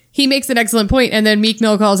he makes an excellent point, and then Meek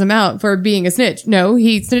Mill calls him out for being a snitch. No,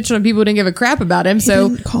 he snitched on people who didn't give a crap about him. He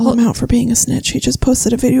didn't call him out for being a snitch. He just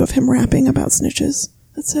posted a video of him rapping about snitches.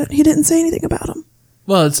 That's it. He didn't say anything about him.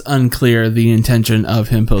 Well, it's unclear the intention of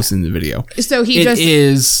him posting the video. So it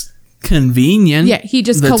is convenient. Yeah, he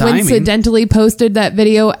just the coincidentally posted that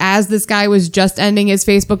video as this guy was just ending his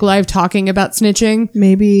Facebook Live talking about snitching.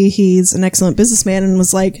 Maybe he's an excellent businessman and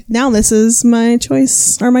was like, now this is my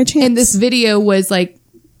choice or my chance. And this video was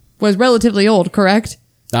relatively old, correct?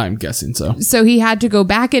 I'm guessing so. So he had to go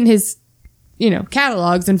back in his,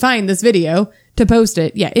 catalogs and find this video to post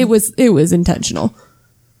it. Yeah, it was intentional.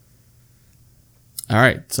 All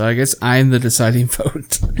right, so I guess I'm the deciding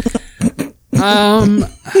vote. I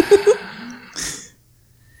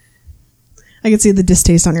can see the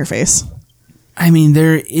distaste on your face. I mean,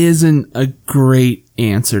 there isn't a great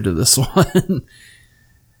answer to this one.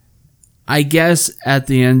 I guess at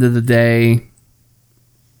the end of the day,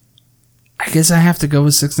 I guess I have to go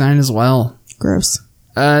with 6ix9ine as well. Gross.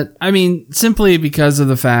 I mean, simply because of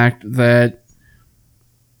the fact that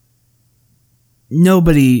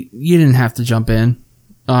you didn't have to jump in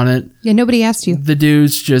on it. Yeah, nobody asked you. The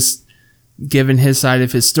dude's just giving his side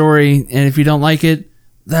of his story, and if you don't like it,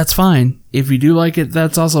 that's fine. If you do like it,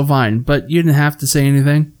 that's also fine. But you didn't have to say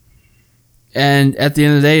anything. And at the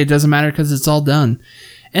end of the day, it doesn't matter because it's all done.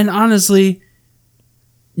 And honestly,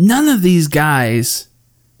 none of these guys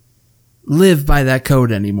live by that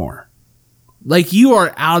code anymore. Like, you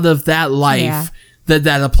are out of that life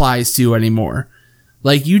that applies to anymore.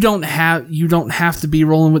 Like, you don't have to be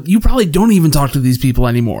rolling with... You probably don't even talk to these people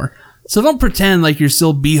anymore. So don't pretend like you're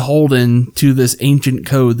still beholden to this ancient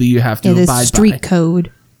code that you have to abide by. The street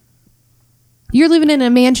code. You're living in a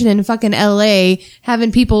mansion in fucking LA,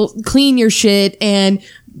 having people clean your shit and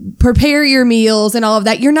prepare your meals and all of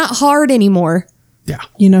that. You're not hard anymore. Yeah.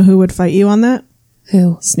 You know who would fight you on that?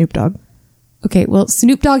 Who? Snoop Dogg. Okay, well,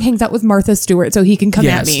 Snoop Dogg hangs out with Martha Stewart, so he can come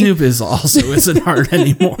Yeah, at me. Snoop is also isn't hard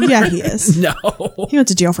anymore. Yeah, he is. No. He went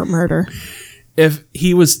to jail for murder. If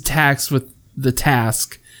he was taxed with the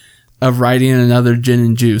task of writing another gin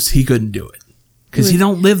and juice, he couldn't do it. Because he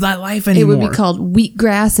don't live that life It anymore. would be called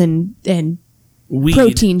wheatgrass and Weed.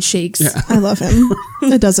 protein shakes. I love him.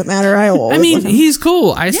 It doesn't matter. I always I mean, love him. he's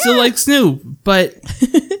cool. I still like Snoop, but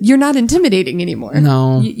You're not intimidating anymore.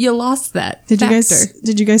 No. You lost that Did factor.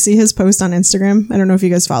 you guys see his post on Instagram? I don't know if you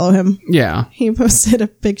guys follow him. yeah. He posted a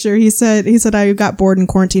picture. He said I got bored in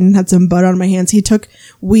quarantine and had some bud on my hands. He took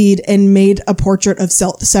weed and made a portrait of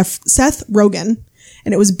Seth Rogen.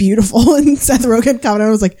 And it was beautiful. And Seth Rogen commented, I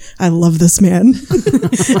was like, I love this man.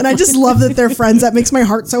 And I just love that they're friends. That makes my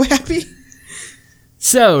heart so happy.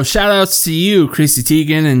 So, shout outs to you, Chrissy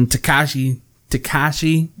Teigen and Takashi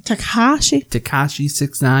Takashi.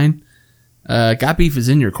 69. Got Beef is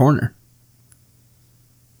in your corner.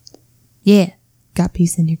 Yeah. Got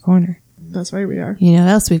peace in your corner. That's why we are, You know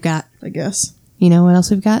what else we've got? I guess. You know what else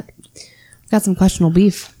we've got? We've got some questionable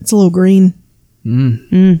beef. It's a little green.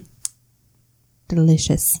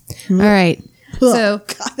 Delicious. All right. So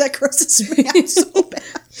God, that grosses me out so bad.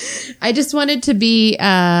 I just wanted to be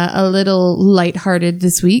a little lighthearted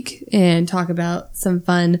this week and talk about some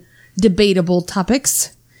fun, debatable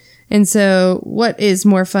topics. And so, what is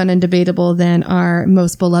more fun and debatable than our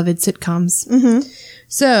most beloved sitcoms? Mm-hmm.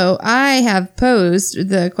 So, I have posed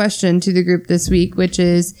the question to the group this week, which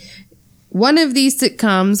is one of these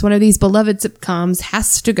sitcoms, one of these beloved sitcoms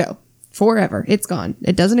has to go forever. It's gone.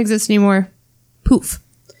 It doesn't exist anymore. Poof.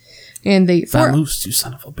 And the Vamoose, you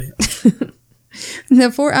son of a bitch. The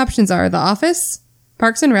four options are The Office,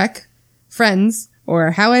 Parks and Rec, Friends,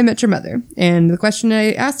 or How I Met Your Mother. And the question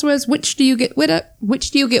I asked was, which do you get rid of?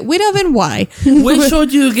 Which do you get rid of, and why? Which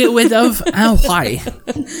should you get rid of and why?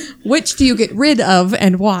 Which do you get rid of,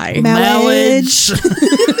 and why? Marriage.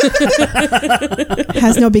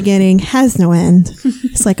 Has no beginning, has no end.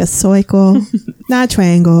 It's like a circle, not a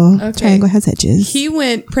triangle. Okay. Triangle has edges. He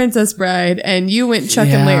went Princess Bride, and you went Chuck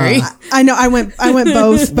Yeah. and Larry. I know I went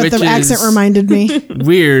both, but Which the accent is- reminded me.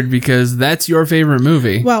 Weird, because that's your favorite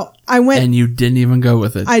movie. Well, I went. and you didn't even go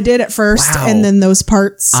with it. I did at first, Wow. and then those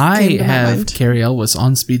parts. I came to my have mind. Carrie Elwes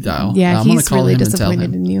on speed dial. Yeah, I'm gonna he's call really him and tell disappointed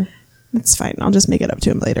him. in you. It's fine. I'll just make it up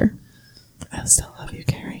to him later. I still love you,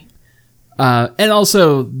 Carrie. And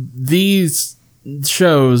also, these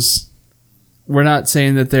shows, we're not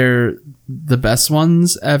saying that they're the best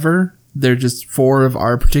ones ever. They're just four of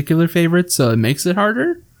our particular favorites, so it makes it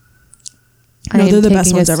harder. I No, am they're the taking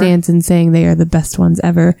best ones a ever. stance and saying they are the best ones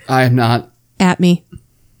ever. I am not. At me.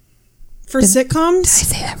 For sitcoms,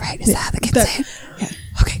 say that right? Is that how the kids that- say it?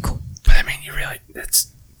 Okay, cool. But I mean, you really, it's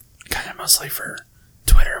kind of mostly for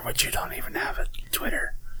Twitter, which you don't even have a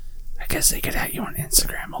Twitter. I guess they could at you on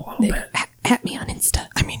Instagram a little bit. At me on Insta.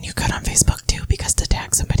 I mean, you could on Facebook too, because to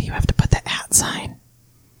tag somebody, you have to put the @ sign.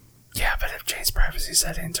 Yeah, but if Jane's privacy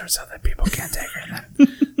settings are so that people can't tag her,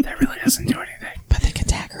 then that really doesn't do anything. But they can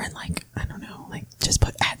tag her in, like, I don't know, like, just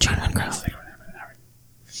put @Jane Wingrove.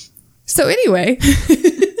 So anyway.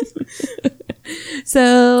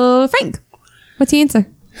 So, Frank, what's the answer?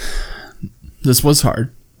 This was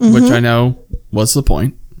hard, which I know was the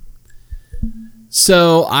point.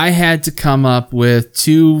 So I had to come up with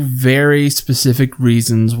two very specific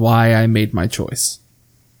reasons why I made my choice.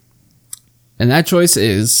 And that choice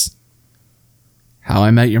is How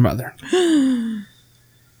I Met Your Mother.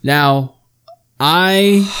 Now,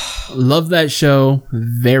 I love that show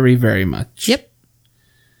very, very much. Yep.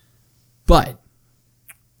 But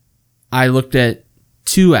I looked at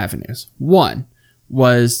two avenues. One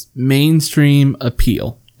was mainstream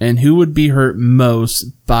appeal and who would be hurt most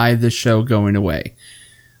by the show going away.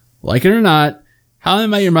 Like it or not, How I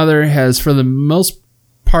Met Your Mother has, for the most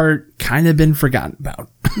part, kind of been forgotten about.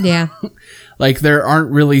 Yeah. Like there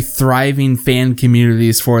aren't really thriving fan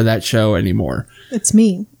communities for that show anymore. It's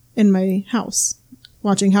me in my house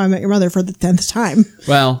watching How I Met Your Mother for the 10th time.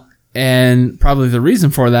 Well, and probably the reason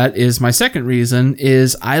for that is my second reason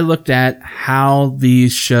is I looked at how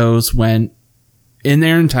these shows went in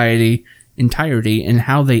their entirety and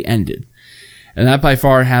how they ended. And that by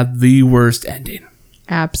far had the worst ending.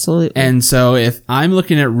 Absolutely. And so if I'm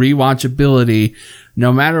looking at rewatchability,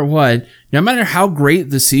 no matter what, no matter how great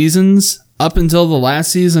the seasons up until the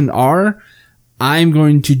last season are, I'm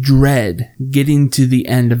going to dread getting to the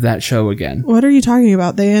end of that show again. What are you talking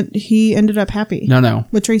about? He ended up happy. No.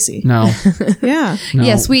 With Tracy. No. Yeah. No.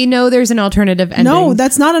 Yes, we know there's an alternative ending. No,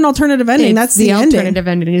 that's not an alternative ending. That's the ending. alternative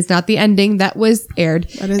ending. It's not the ending that was aired.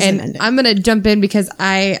 That is and an ending. I'm going to jump in because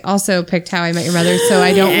I also picked How I Met Your Mother, so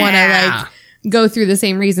I don't want to like go through the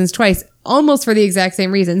same reasons twice, almost for the exact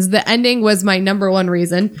same reasons. The ending was my number one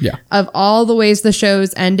reason. Yeah. Of all the ways the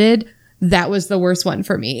shows ended, that was the worst one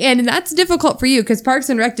for me. And that's difficult for you because Parks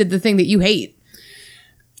and Rec did the thing that you hate.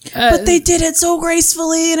 But they did it so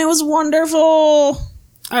gracefully and it was wonderful.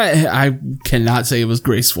 I cannot say it was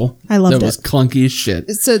graceful. I loved it. It was clunky as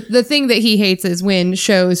shit. So the thing that he hates is when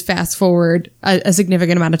shows fast forward a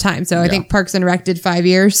significant amount of time. So I think Parks and Rec did 5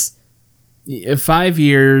 years. 5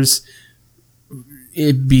 years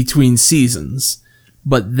between seasons.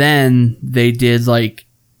 But then they did like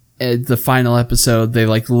at the final episode, they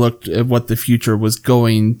like looked at what the future was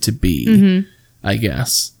going to be, I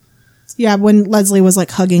guess. Yeah, when Leslie was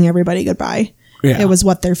like hugging everybody goodbye. Yeah. It was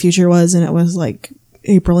what their future was, and it was like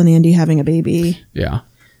April and Andy having a baby. Yeah.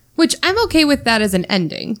 Which I'm okay with that as an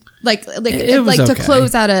ending. Like It was to okay.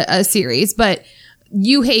 close out a series, but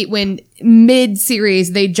you hate when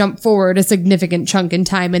mid-series they jump forward a significant chunk in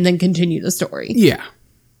time and then continue the story. Yeah.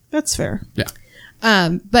 That's fair. Yeah.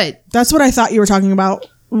 But That's what I thought you were talking about,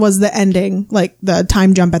 was the ending, like the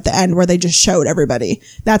time jump at the end where they just showed everybody.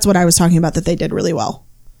 That's what I was talking about, that they did really well.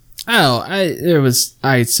 Oh,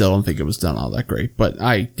 I still don't think it was done all that great, but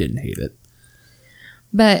I didn't hate it.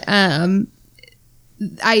 But I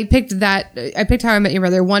picked How I Met Your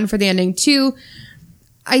Mother, 1 for the ending, 2.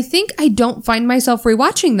 I think I don't find myself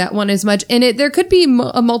rewatching that one as much, and there could be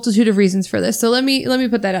a multitude of reasons for this. So let me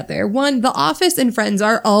put that out there. 1, The Office and Friends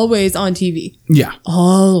are always on TV. Yeah.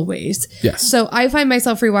 Always. Yes. So I find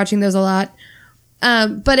myself rewatching those a lot.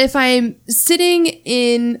 But if I'm sitting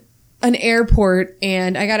in an airport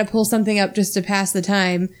and I got to pull something up just to pass the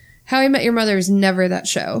time, How I Met Your Mother is never that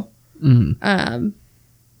show.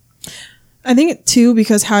 I think too,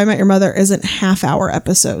 because How I Met Your Mother isn't half-hour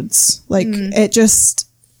episodes. Like it just,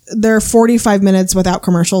 they're 45 minutes without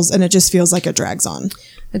commercials, and it just feels like it drags on.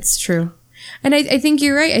 That's true. And I think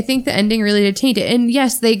you're right. I think the ending really did taint it. And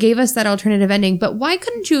yes, they gave us that alternative ending, but why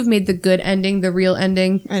couldn't you have made the good ending the real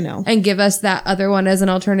ending? I know. And give us that other one as an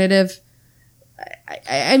alternative?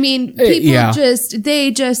 I mean, people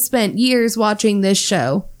they just spent years watching this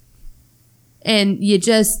show and you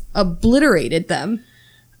just obliterated them.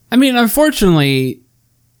 I mean, unfortunately,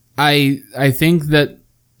 I think that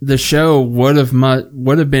the show would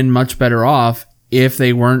have been much better off if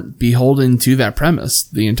they weren't beholden to that premise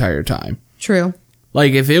the entire time. True.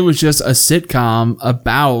 Like, if it was just a sitcom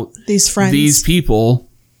about These friends. these people,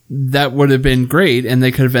 that would have been great, and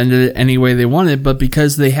they could have ended it any way they wanted. But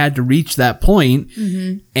because they had to reach that point,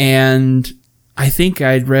 and I think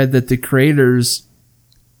I'd read that the creators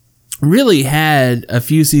really had a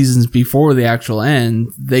few seasons before the actual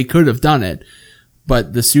end, they could have done it.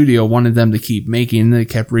 But the studio wanted them to keep making, they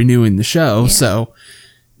kept renewing the show, so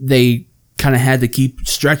they kind of had to keep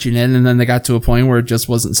stretching it, and then they got to a point where it just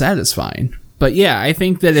wasn't satisfying. But yeah, I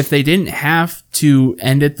think that if they didn't have to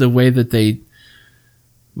end it the way that they,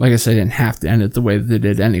 like I said, didn't have to end it the way that they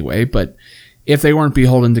did anyway, but if they weren't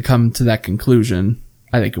beholden to come to that conclusion,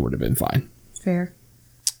 I think it would have been fine. Fair.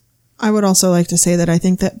 I would also like to say that I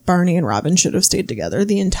think that Barney and Robin should have stayed together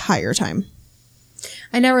the entire time.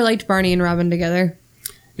 I never liked Barney and Robin together.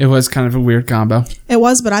 It was kind of a weird combo. It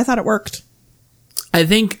was, but I thought it worked. I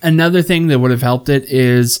think another thing that would have helped it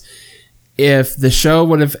is if the show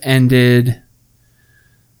would have ended,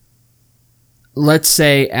 let's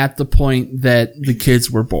say, at the point that the kids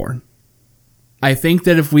were born. I think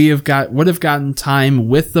that if we would have gotten time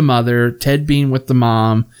with the mother, Ted being with the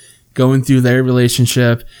mom, going through their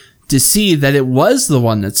relationship, to see that it was the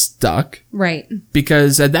one that stuck. Right.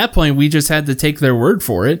 Because at that point, we just had to take their word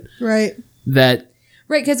for it. Right. That.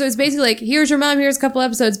 Right, because it was basically like, here's your mom, here's a couple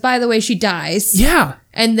episodes. By the way, she dies. Yeah.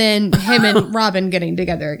 And then him and Robin getting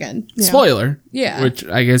together again. Yeah. Spoiler. Yeah. Which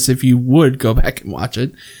I guess if you would go back and watch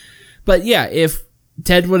it. But yeah, if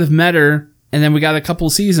Ted would have met her and then we got a couple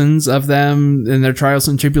seasons of them and their trials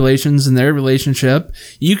and tribulations in their relationship,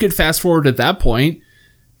 you could fast forward at that point,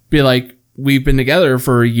 be like, we've been together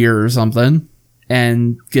for a year or something,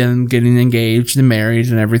 and getting engaged and married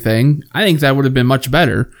and everything. I think that would have been much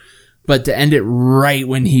better. But to end it right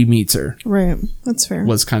when he meets her. Right. That's fair.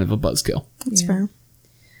 Was kind of a buzzkill. That's fair.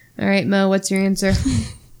 All right, Mo, what's your answer?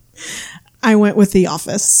 I went with The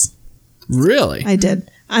Office. Really? I did.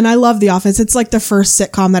 And I love The Office. It's like the first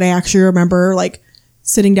sitcom that I actually remember like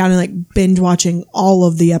sitting down and like binge watching all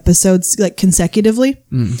of the episodes like consecutively.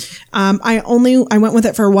 I went with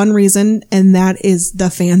it for one reason, and that is the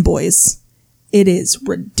fanboys. It is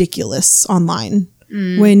ridiculous online.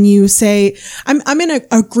 When you say, I'm in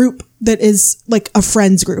a group that is like a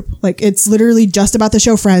Friends group. Like it's literally just about the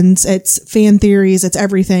show Friends. It's fan theories. It's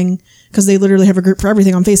everything. Cause they literally have a group for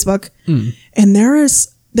everything on Facebook. And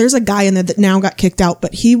there's a guy in there that now got kicked out,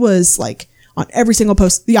 but he was like on every single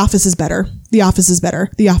post, The Office is better. The Office is better.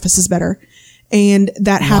 The Office is better. And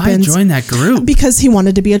that happens. Why join that group? Because he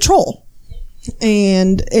wanted to be a troll.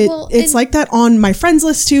 And it's like that on my friends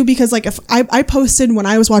list too, because like if I posted when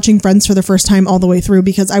I was watching Friends for the first time all the way through,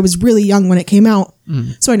 because I was really young when it came out,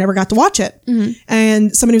 so I never got to watch it.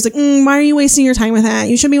 And somebody was like, why are you wasting your time with that?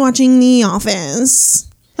 You should be watching The Office.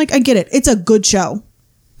 Like, I get it, it's a good show,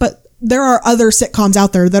 but there are other sitcoms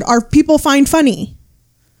out there that people find funny.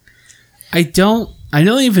 I don't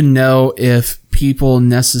even know if people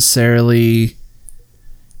necessarily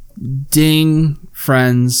ding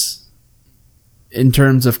Friends in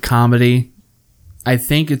terms of comedy. I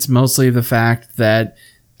think it's mostly the fact that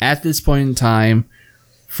at this point in time,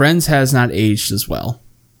 Friends has not aged as well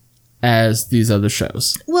as these other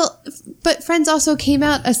shows. Well, but Friends also came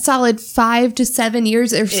out a solid 5 to 7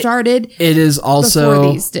 years or started. It is also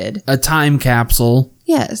before these did. A time capsule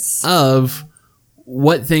Yes. of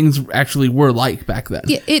what things actually were like back then.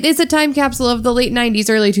 Yeah, it is a time capsule of the late 90s,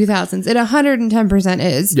 early 2000s. It 110%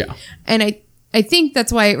 is. Yeah. And I think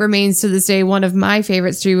that's why it remains to this day one of my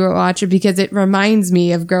favorites to watch, because it reminds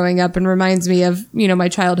me of growing up and reminds me of, my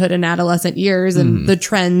childhood and adolescent years and the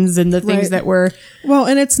trends and the things that were. Well,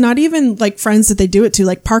 and it's not even like Friends that they do it to,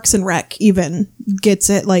 like Parks and Rec even gets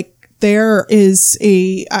it. Like there is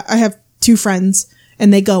I have 2 friends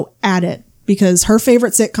and they go at it because her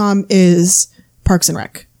favorite sitcom is Parks and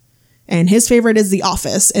Rec. And his favorite is The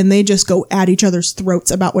Office, and they just go at each other's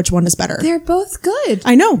throats about which one is better. They're both good.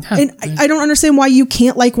 I know. And I don't understand why you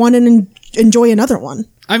can't like one and enjoy another one.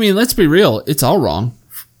 I mean, let's be real. It's all wrong.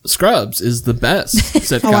 Scrubs is the best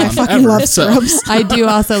sitcom I fucking ever. love Scrubs. I do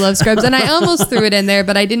also love Scrubs, and I almost threw it in there,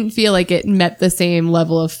 but I didn't feel like it met the same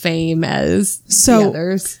level of fame as the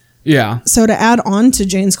others. Yeah. So to add on to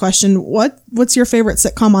Jane's question, what's your favorite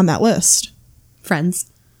sitcom on that list?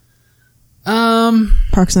 Friends.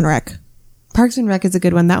 Parks and Rec. Parks and Rec is a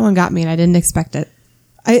good one. That one got me, and I didn't expect it.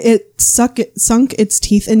 It sunk its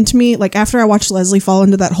teeth into me. Like after I watched Leslie fall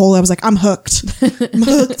into that hole, I was like, I'm hooked. I'm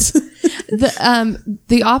hooked.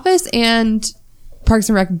 The Office and Parks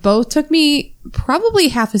and Rec both took me probably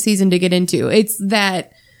half a season to get into. It's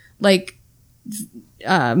that like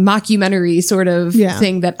mockumentary sort of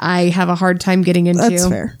thing that I have a hard time getting into. That's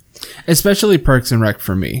fair. Especially Parks and Rec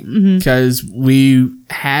for me, because we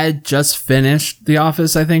had just finished The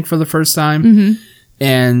Office, I think, for the first time.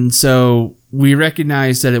 And so we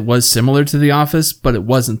recognized that it was similar to The Office, but it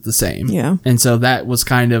wasn't the same. Yeah. And so that was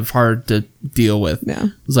kind of hard to deal with. Yeah.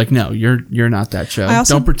 It was like, no, you're not that show.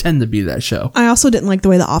 Don't pretend to be that show. I also didn't like the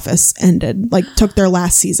way The Office ended, like took their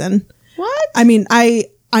last season. What? I mean, I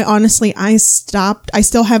honestly, I stopped. I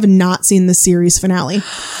still have not seen the series finale.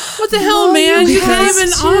 What the hell, man? You can't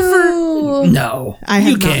even offer. No.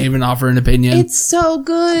 You can't even offer an opinion. It's so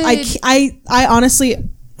good. I honestly,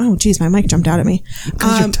 oh geez, my mic jumped out at me.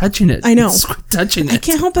 Because you're touching it. I know. Quit touching it. I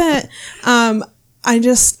can't help it.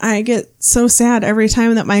 I get so sad every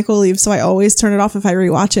time that Michael leaves, so I always turn it off if I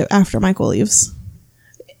rewatch it after Michael leaves.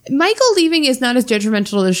 Michael leaving is not as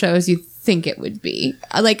detrimental to the show as you think it would be.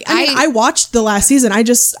 Like I watched the last season. I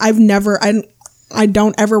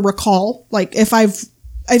don't ever recall, like if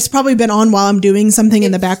it's probably been on while I'm doing something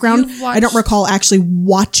in the background. I don't recall actually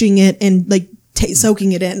watching it and like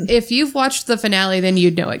soaking it in. If you've watched the finale, then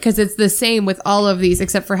you'd know it, because it's the same with all of these,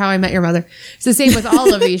 except for How I Met Your Mother. It's the same with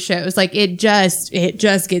all of these shows. Like it just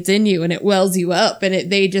gets in you and it wells you up,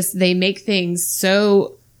 and they make things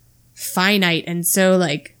so finite and so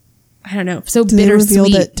like, I don't know, so bittersweet. They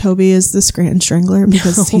reveal that Toby is the Scranton Strangler?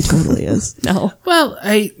 Because he totally is. No. Well,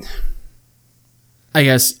 I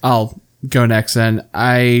guess I'll go next then.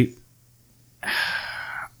 I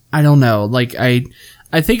don't know. Like I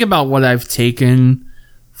think about what I've taken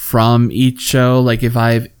from each show, like if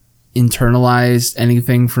I've internalized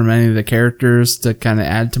anything from any of the characters to kind of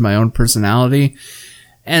add to my own personality.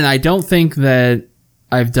 And I don't think that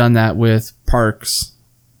I've done that with Parks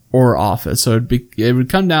or Office. So it would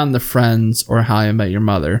come down to Friends or How I Met Your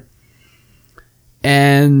Mother.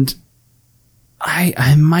 And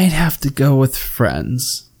I might have to go with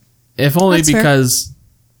Friends. If only That's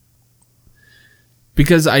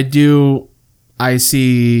because I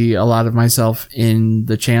see a lot of myself in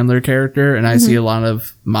the Chandler character, and I see a lot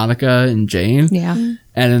of Monica and Jane. Yeah.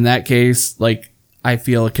 And in that case, like, I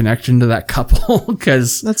feel a connection to that couple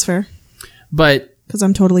That's fair. but Because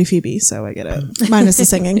I'm totally Phoebe, so I get it. Minus the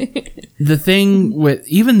singing. the thing with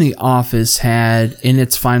even The Office had in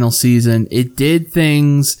its final season, it did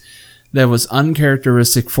things that was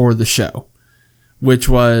uncharacteristic for the show, which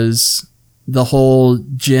was the whole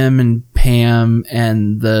Jim and Pam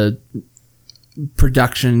and the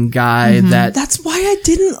production guy That's why I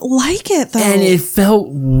didn't like it, though. and it felt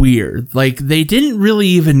weird. Like they didn't really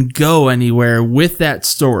even go anywhere with that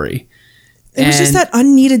story. It was just And that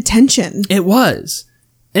unneeded tension. it was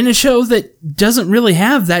in a show that doesn't really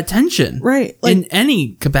have that tension. Right. Like, in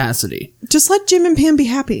any capacity. just let Jim and Pam be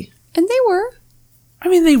happy. And they were. I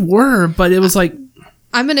mean, they were, but it was like,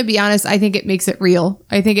 I'm going to be honest. I think it makes it real.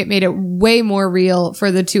 I think it made it way more real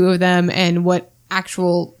for the two of them and what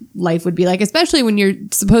actual life would be like, especially when you're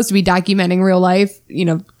supposed to be documenting real life,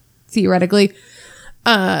 theoretically.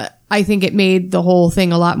 I think it made the whole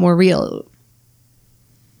thing a lot more real.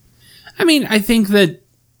 I mean, I think that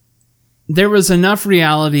there was enough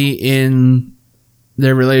reality in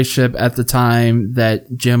their relationship at the time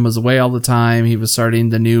that Jim was away all the time. He was starting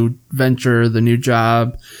the new venture, the new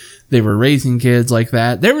job. They were raising kids like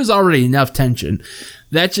that. There was already enough tension.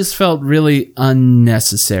 That just felt really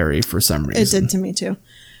unnecessary for some reason. It did to me, too.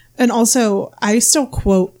 And also, I still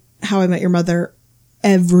quote How I Met Your Mother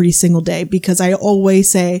every single day because I always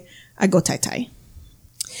say, I go tai-tai.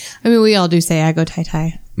 I mean, we all do say I go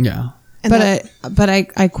tai-tai. Yeah. And But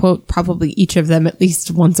I quote probably each of them at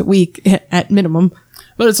least once a week at minimum.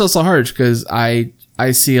 But it's also hard because I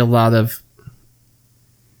see a lot of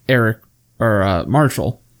Eric or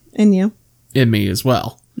Marshall and you. in me as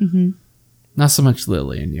well. Mm-hmm. Not so much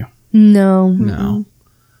Lily in you. No. No.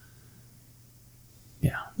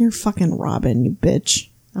 Yeah. You're fucking Robin, you bitch.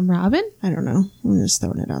 I'm Robin? I don't know. I'm just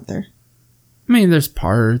throwing it out there. I mean, there's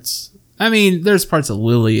parts. There's parts of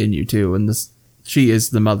Lily in you too, and she is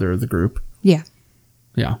the mother of the group. Yeah.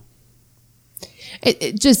 Yeah.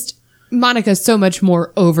 It just, Monica's so much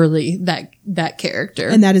more overly that character.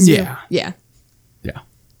 And that is you. Yeah. yeah. Yeah.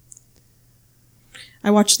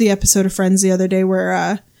 I watched the episode of Friends the other day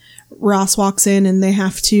where Ross walks in and they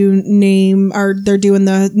have to they're doing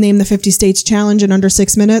the name the 50 states challenge in under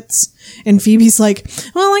 6 minutes. And Phoebe's like,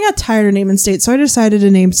 well, I got tired of naming states, so I decided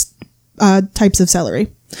to name types of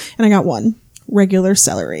celery. And I got one. Regular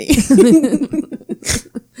celery.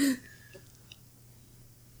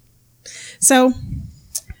 So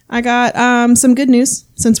I got some good news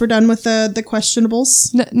since we're done with the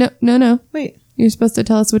questionables. No. Wait. You're supposed to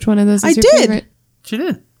tell us which one of those is I your did. favorite. She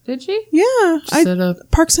did. Did she? Yeah. She said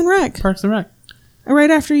Parks and Rec. Parks and Rec. Right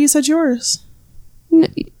after you said yours.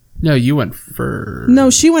 No, you went for... No,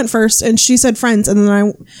 she went first and she said Friends. And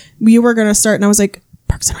then you were going to start and I was like,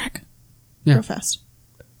 Parks and Rec. Yeah. Real fast.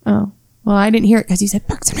 Oh. Well, I didn't hear it because you said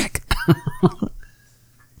Parks and Rec.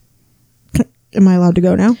 Am I allowed to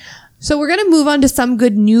go now? So we're going to move on to some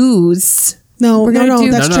good news. No, We're gonna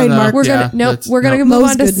do- that's No, trademark. We're Yeah, gonna move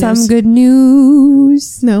Mo's on to good some news. good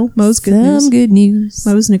news. No, Mo's good Some news. good news.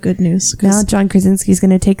 Mo's good news. 'Cause- Now John Krasinski's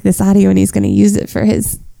going to take this audio and he's going to use it for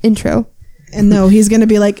his intro. And no, he's going to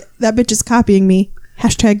be like, that bitch is copying me.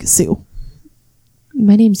 # Sue.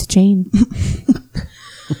 My name's Jane.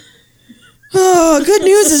 Oh, good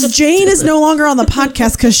news is Jane is no longer on the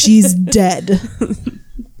podcast because she's dead.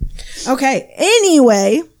 Okay.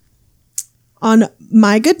 Anyway, on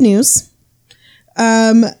my good news,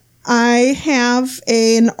 I have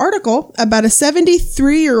an article about a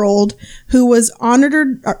 73-year-old who was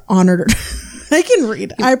honored. I can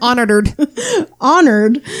read.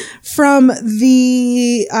 Honored from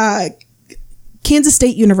the Kansas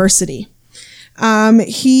State University.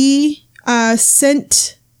 He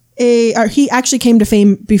he actually came to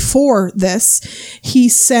fame before this. He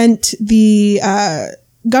sent the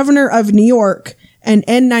governor of New York an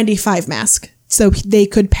N95 mask so they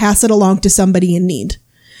could pass it along to somebody in need.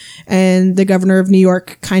 And the governor of New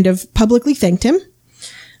York kind of publicly thanked him.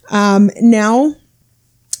 Now,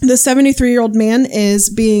 the 73-year-old man is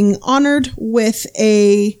being honored with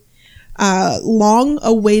a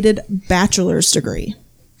long-awaited bachelor's degree.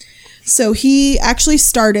 So he actually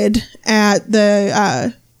started at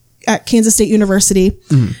at Kansas State University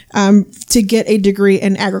to get a degree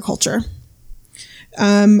in agriculture.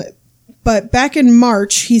 But back in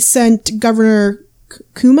March, he sent Governor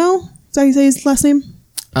Cuomo. Is that how you say his last name?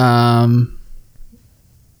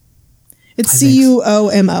 It's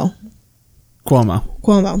Cuomo.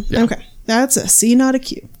 Cuomo. Yeah. Okay. That's a C, not a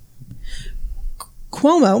Q.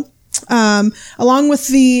 Cuomo, along with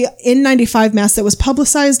the N95 mask that was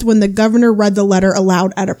publicized when the governor read the letter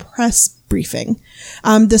aloud at a press briefing.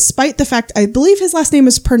 Despite the fact, I believe his last name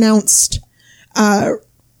is pronounced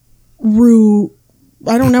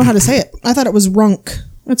I don't know how to say it. I thought it was Runk.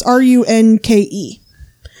 It's Runke.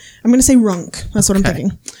 I'm going to say Runk. That's what I'm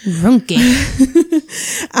thinking. Runking.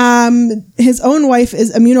 His own wife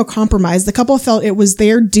is immunocompromised. The couple felt it was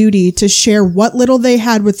their duty to share what little they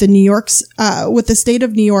had with with the state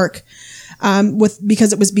of New York,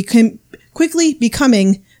 because it was quickly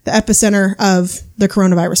becoming the epicenter of the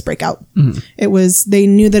coronavirus breakout. They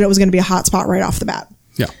knew that it was going to be a hot spot right off the bat.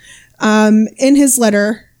 Yeah. In his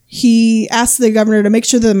letter, he asked the governor to make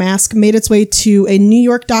sure that the mask made its way to a New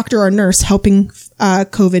York doctor or nurse helping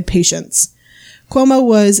COVID patients. Cuomo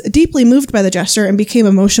was deeply moved by the gesture and became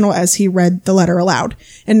emotional as he read the letter aloud.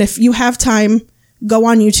 And if you have time, go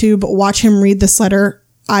on YouTube, watch him read this letter.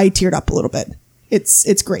 I teared up a little bit.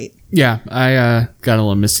 It's great. Yeah, I got a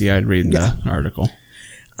little misty-eyed reading the article.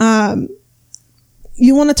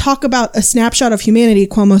 You want to talk about a snapshot of humanity,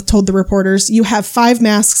 Cuomo told the reporters. You have 5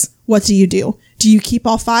 masks. What do? Do you keep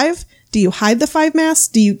all 5? Do you hide the 5 masks?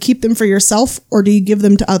 Do you keep them for yourself, or do you give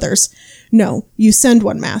them to others? No, you send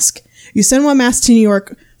 1 mask. You send 1 mask to New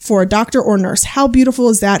York for a doctor or nurse. How beautiful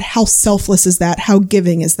is that? How selfless is that? How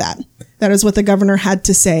giving is that? That is what the governor had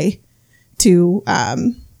to say to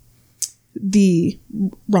the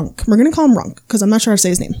Runk. We're going to call him Runk because I'm not sure how to say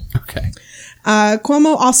his name. Okay.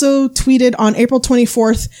 Cuomo also tweeted on April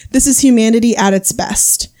 24th, "This is humanity at its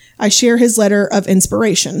best. I share his letter of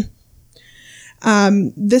inspiration."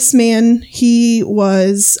 This man, he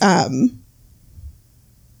was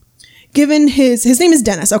given his name is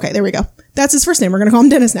Dennis. Okay, there we go. That's his first name. We're going to call him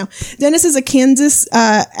Dennis now. Dennis is a Kansas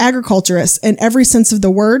agriculturist in every sense of the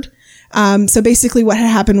word. So basically what had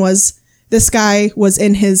happened was this guy was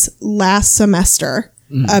in his last semester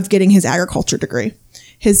of getting his agriculture degree.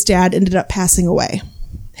 His dad ended up passing away.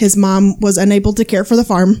 His mom was unable to care for the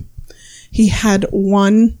farm. He had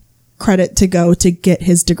 1 credit to go to get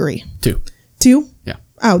his degree. 2. 2? Yeah.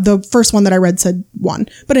 Oh, the first one that I read said 1.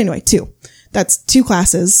 But anyway, 2. That's 2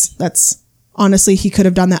 classes. That's honestly, he could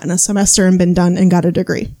have done that in a semester and been done and got a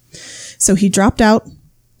degree. So he dropped out,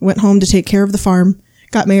 went home to take care of the farm,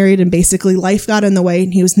 got married, and basically life got in the way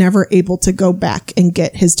and he was never able to go back and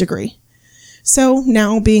get his degree. So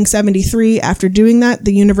now being 73, after doing that,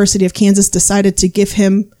 the University of Kansas decided to give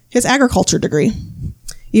him his agriculture degree.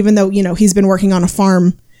 Even though, he's been working on a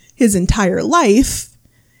farm his entire life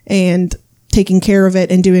and taking care of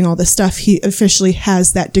it and doing all this stuff, he officially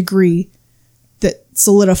has that degree that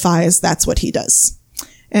solidifies that's what he does.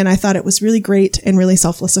 And I thought it was really great and really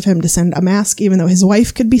selfless of him to send a mask, even though his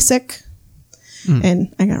wife could be sick.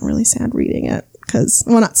 And I got really sad reading it because,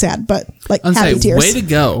 well, not sad, but like happy tears. Way to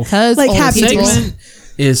go. Like happy tears. Segment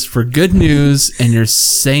is for good news, and you're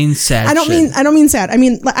saying sad. I don't mean sad. I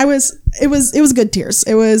mean, it was good tears.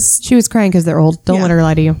 She was crying because they're old. Don't let her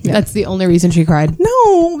lie to you. Yeah. That's the only reason she cried.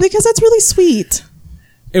 No, because that's really sweet.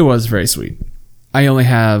 It was very sweet. I only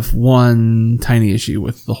have one tiny issue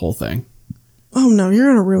with the whole thing. Oh no, you're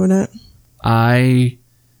gonna ruin it. I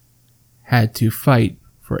had to fight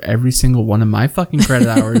for every single one of my fucking credit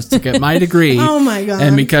hours to get my degree. Oh my god!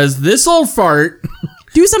 And because this old fart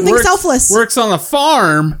do something selfless, works on a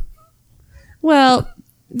farm. Well,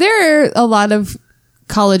 there are a lot of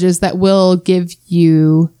colleges that will give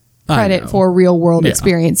you credit for real world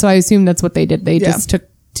experience. So I assume that's what they did. They just took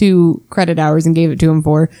 2 credit hours and gave it to him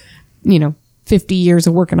for, 50 years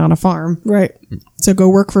of working on a farm. Right. So go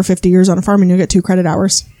work for 50 years on a farm and you'll get 2 credit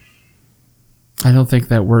hours. I don't think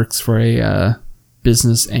that works for a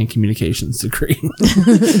business and communications degree.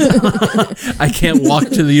 I can't walk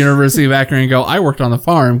to the University of Akron and go, I worked on the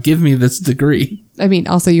farm. Give me this degree. I mean,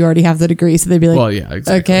 also you already have the degree, so they'd be like, well, yeah,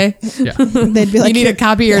 exactly. Okay. Yeah. They'd be like, you need a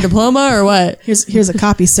copy of your diploma or what? Here's a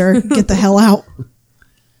copy, sir. Get the hell out.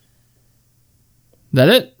 That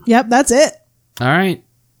it? Yep, that's it. All right.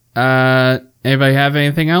 Anybody have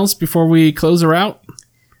anything else before we close her out?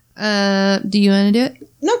 Do you want to do it?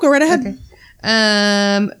 No, go right ahead. Okay.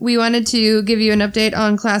 We wanted to give you an update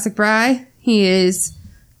on Classic Bry. He is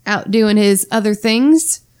out doing his other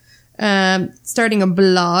things. Starting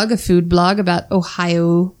a food blog about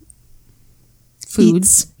Ohio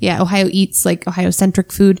foods. Eats. Yeah, Ohio Eats, like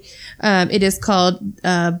Ohio-centric food. It is called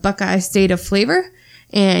Buckeye State of Flavor,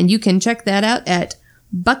 and you can check that out at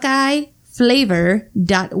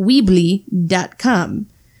buckeyeflavor.weebly.com,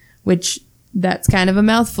 which that's kind of a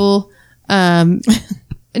mouthful.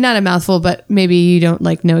 Not a mouthful, but maybe you don't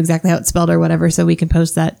know exactly how it's spelled or whatever, so we can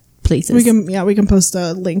post that places. We can post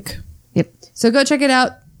a link. Yep. So go check it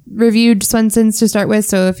out. Reviewed Swenson's to start with,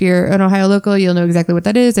 so if you're an Ohio local, you'll know exactly what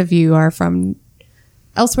that is. If you are from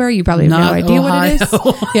elsewhere, you probably have no idea what it is.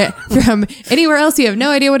 Yeah, from anywhere else, you have no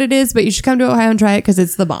idea what it is, but you should come to Ohio and try it because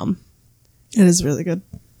it's the bomb. It is really good.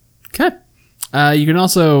 Okay. You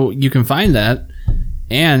can find that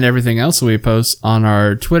and everything else we post on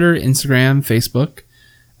our Twitter, Instagram, Facebook,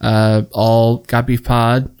 all Got Beef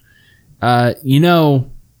Pod. You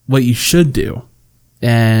know what you should do,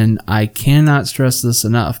 and I cannot stress this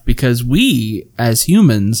enough, because we as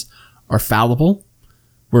humans are fallible.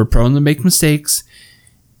 We're prone to make mistakes.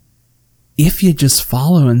 If you just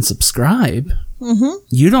follow and subscribe,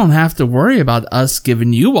 you don't have to worry about us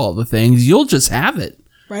giving you all the things. You'll just have it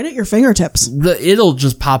Right at your fingertips. It'll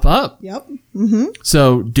just pop up. Yep.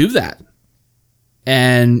 So do that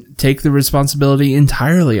and take the responsibility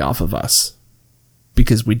entirely off of us,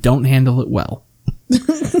 because we don't handle it well.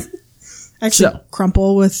 Actually,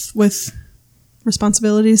 crumple with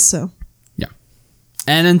responsibilities. So yeah.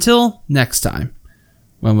 And until next time,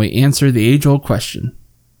 when we answer the age-old question,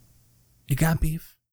 you got beef?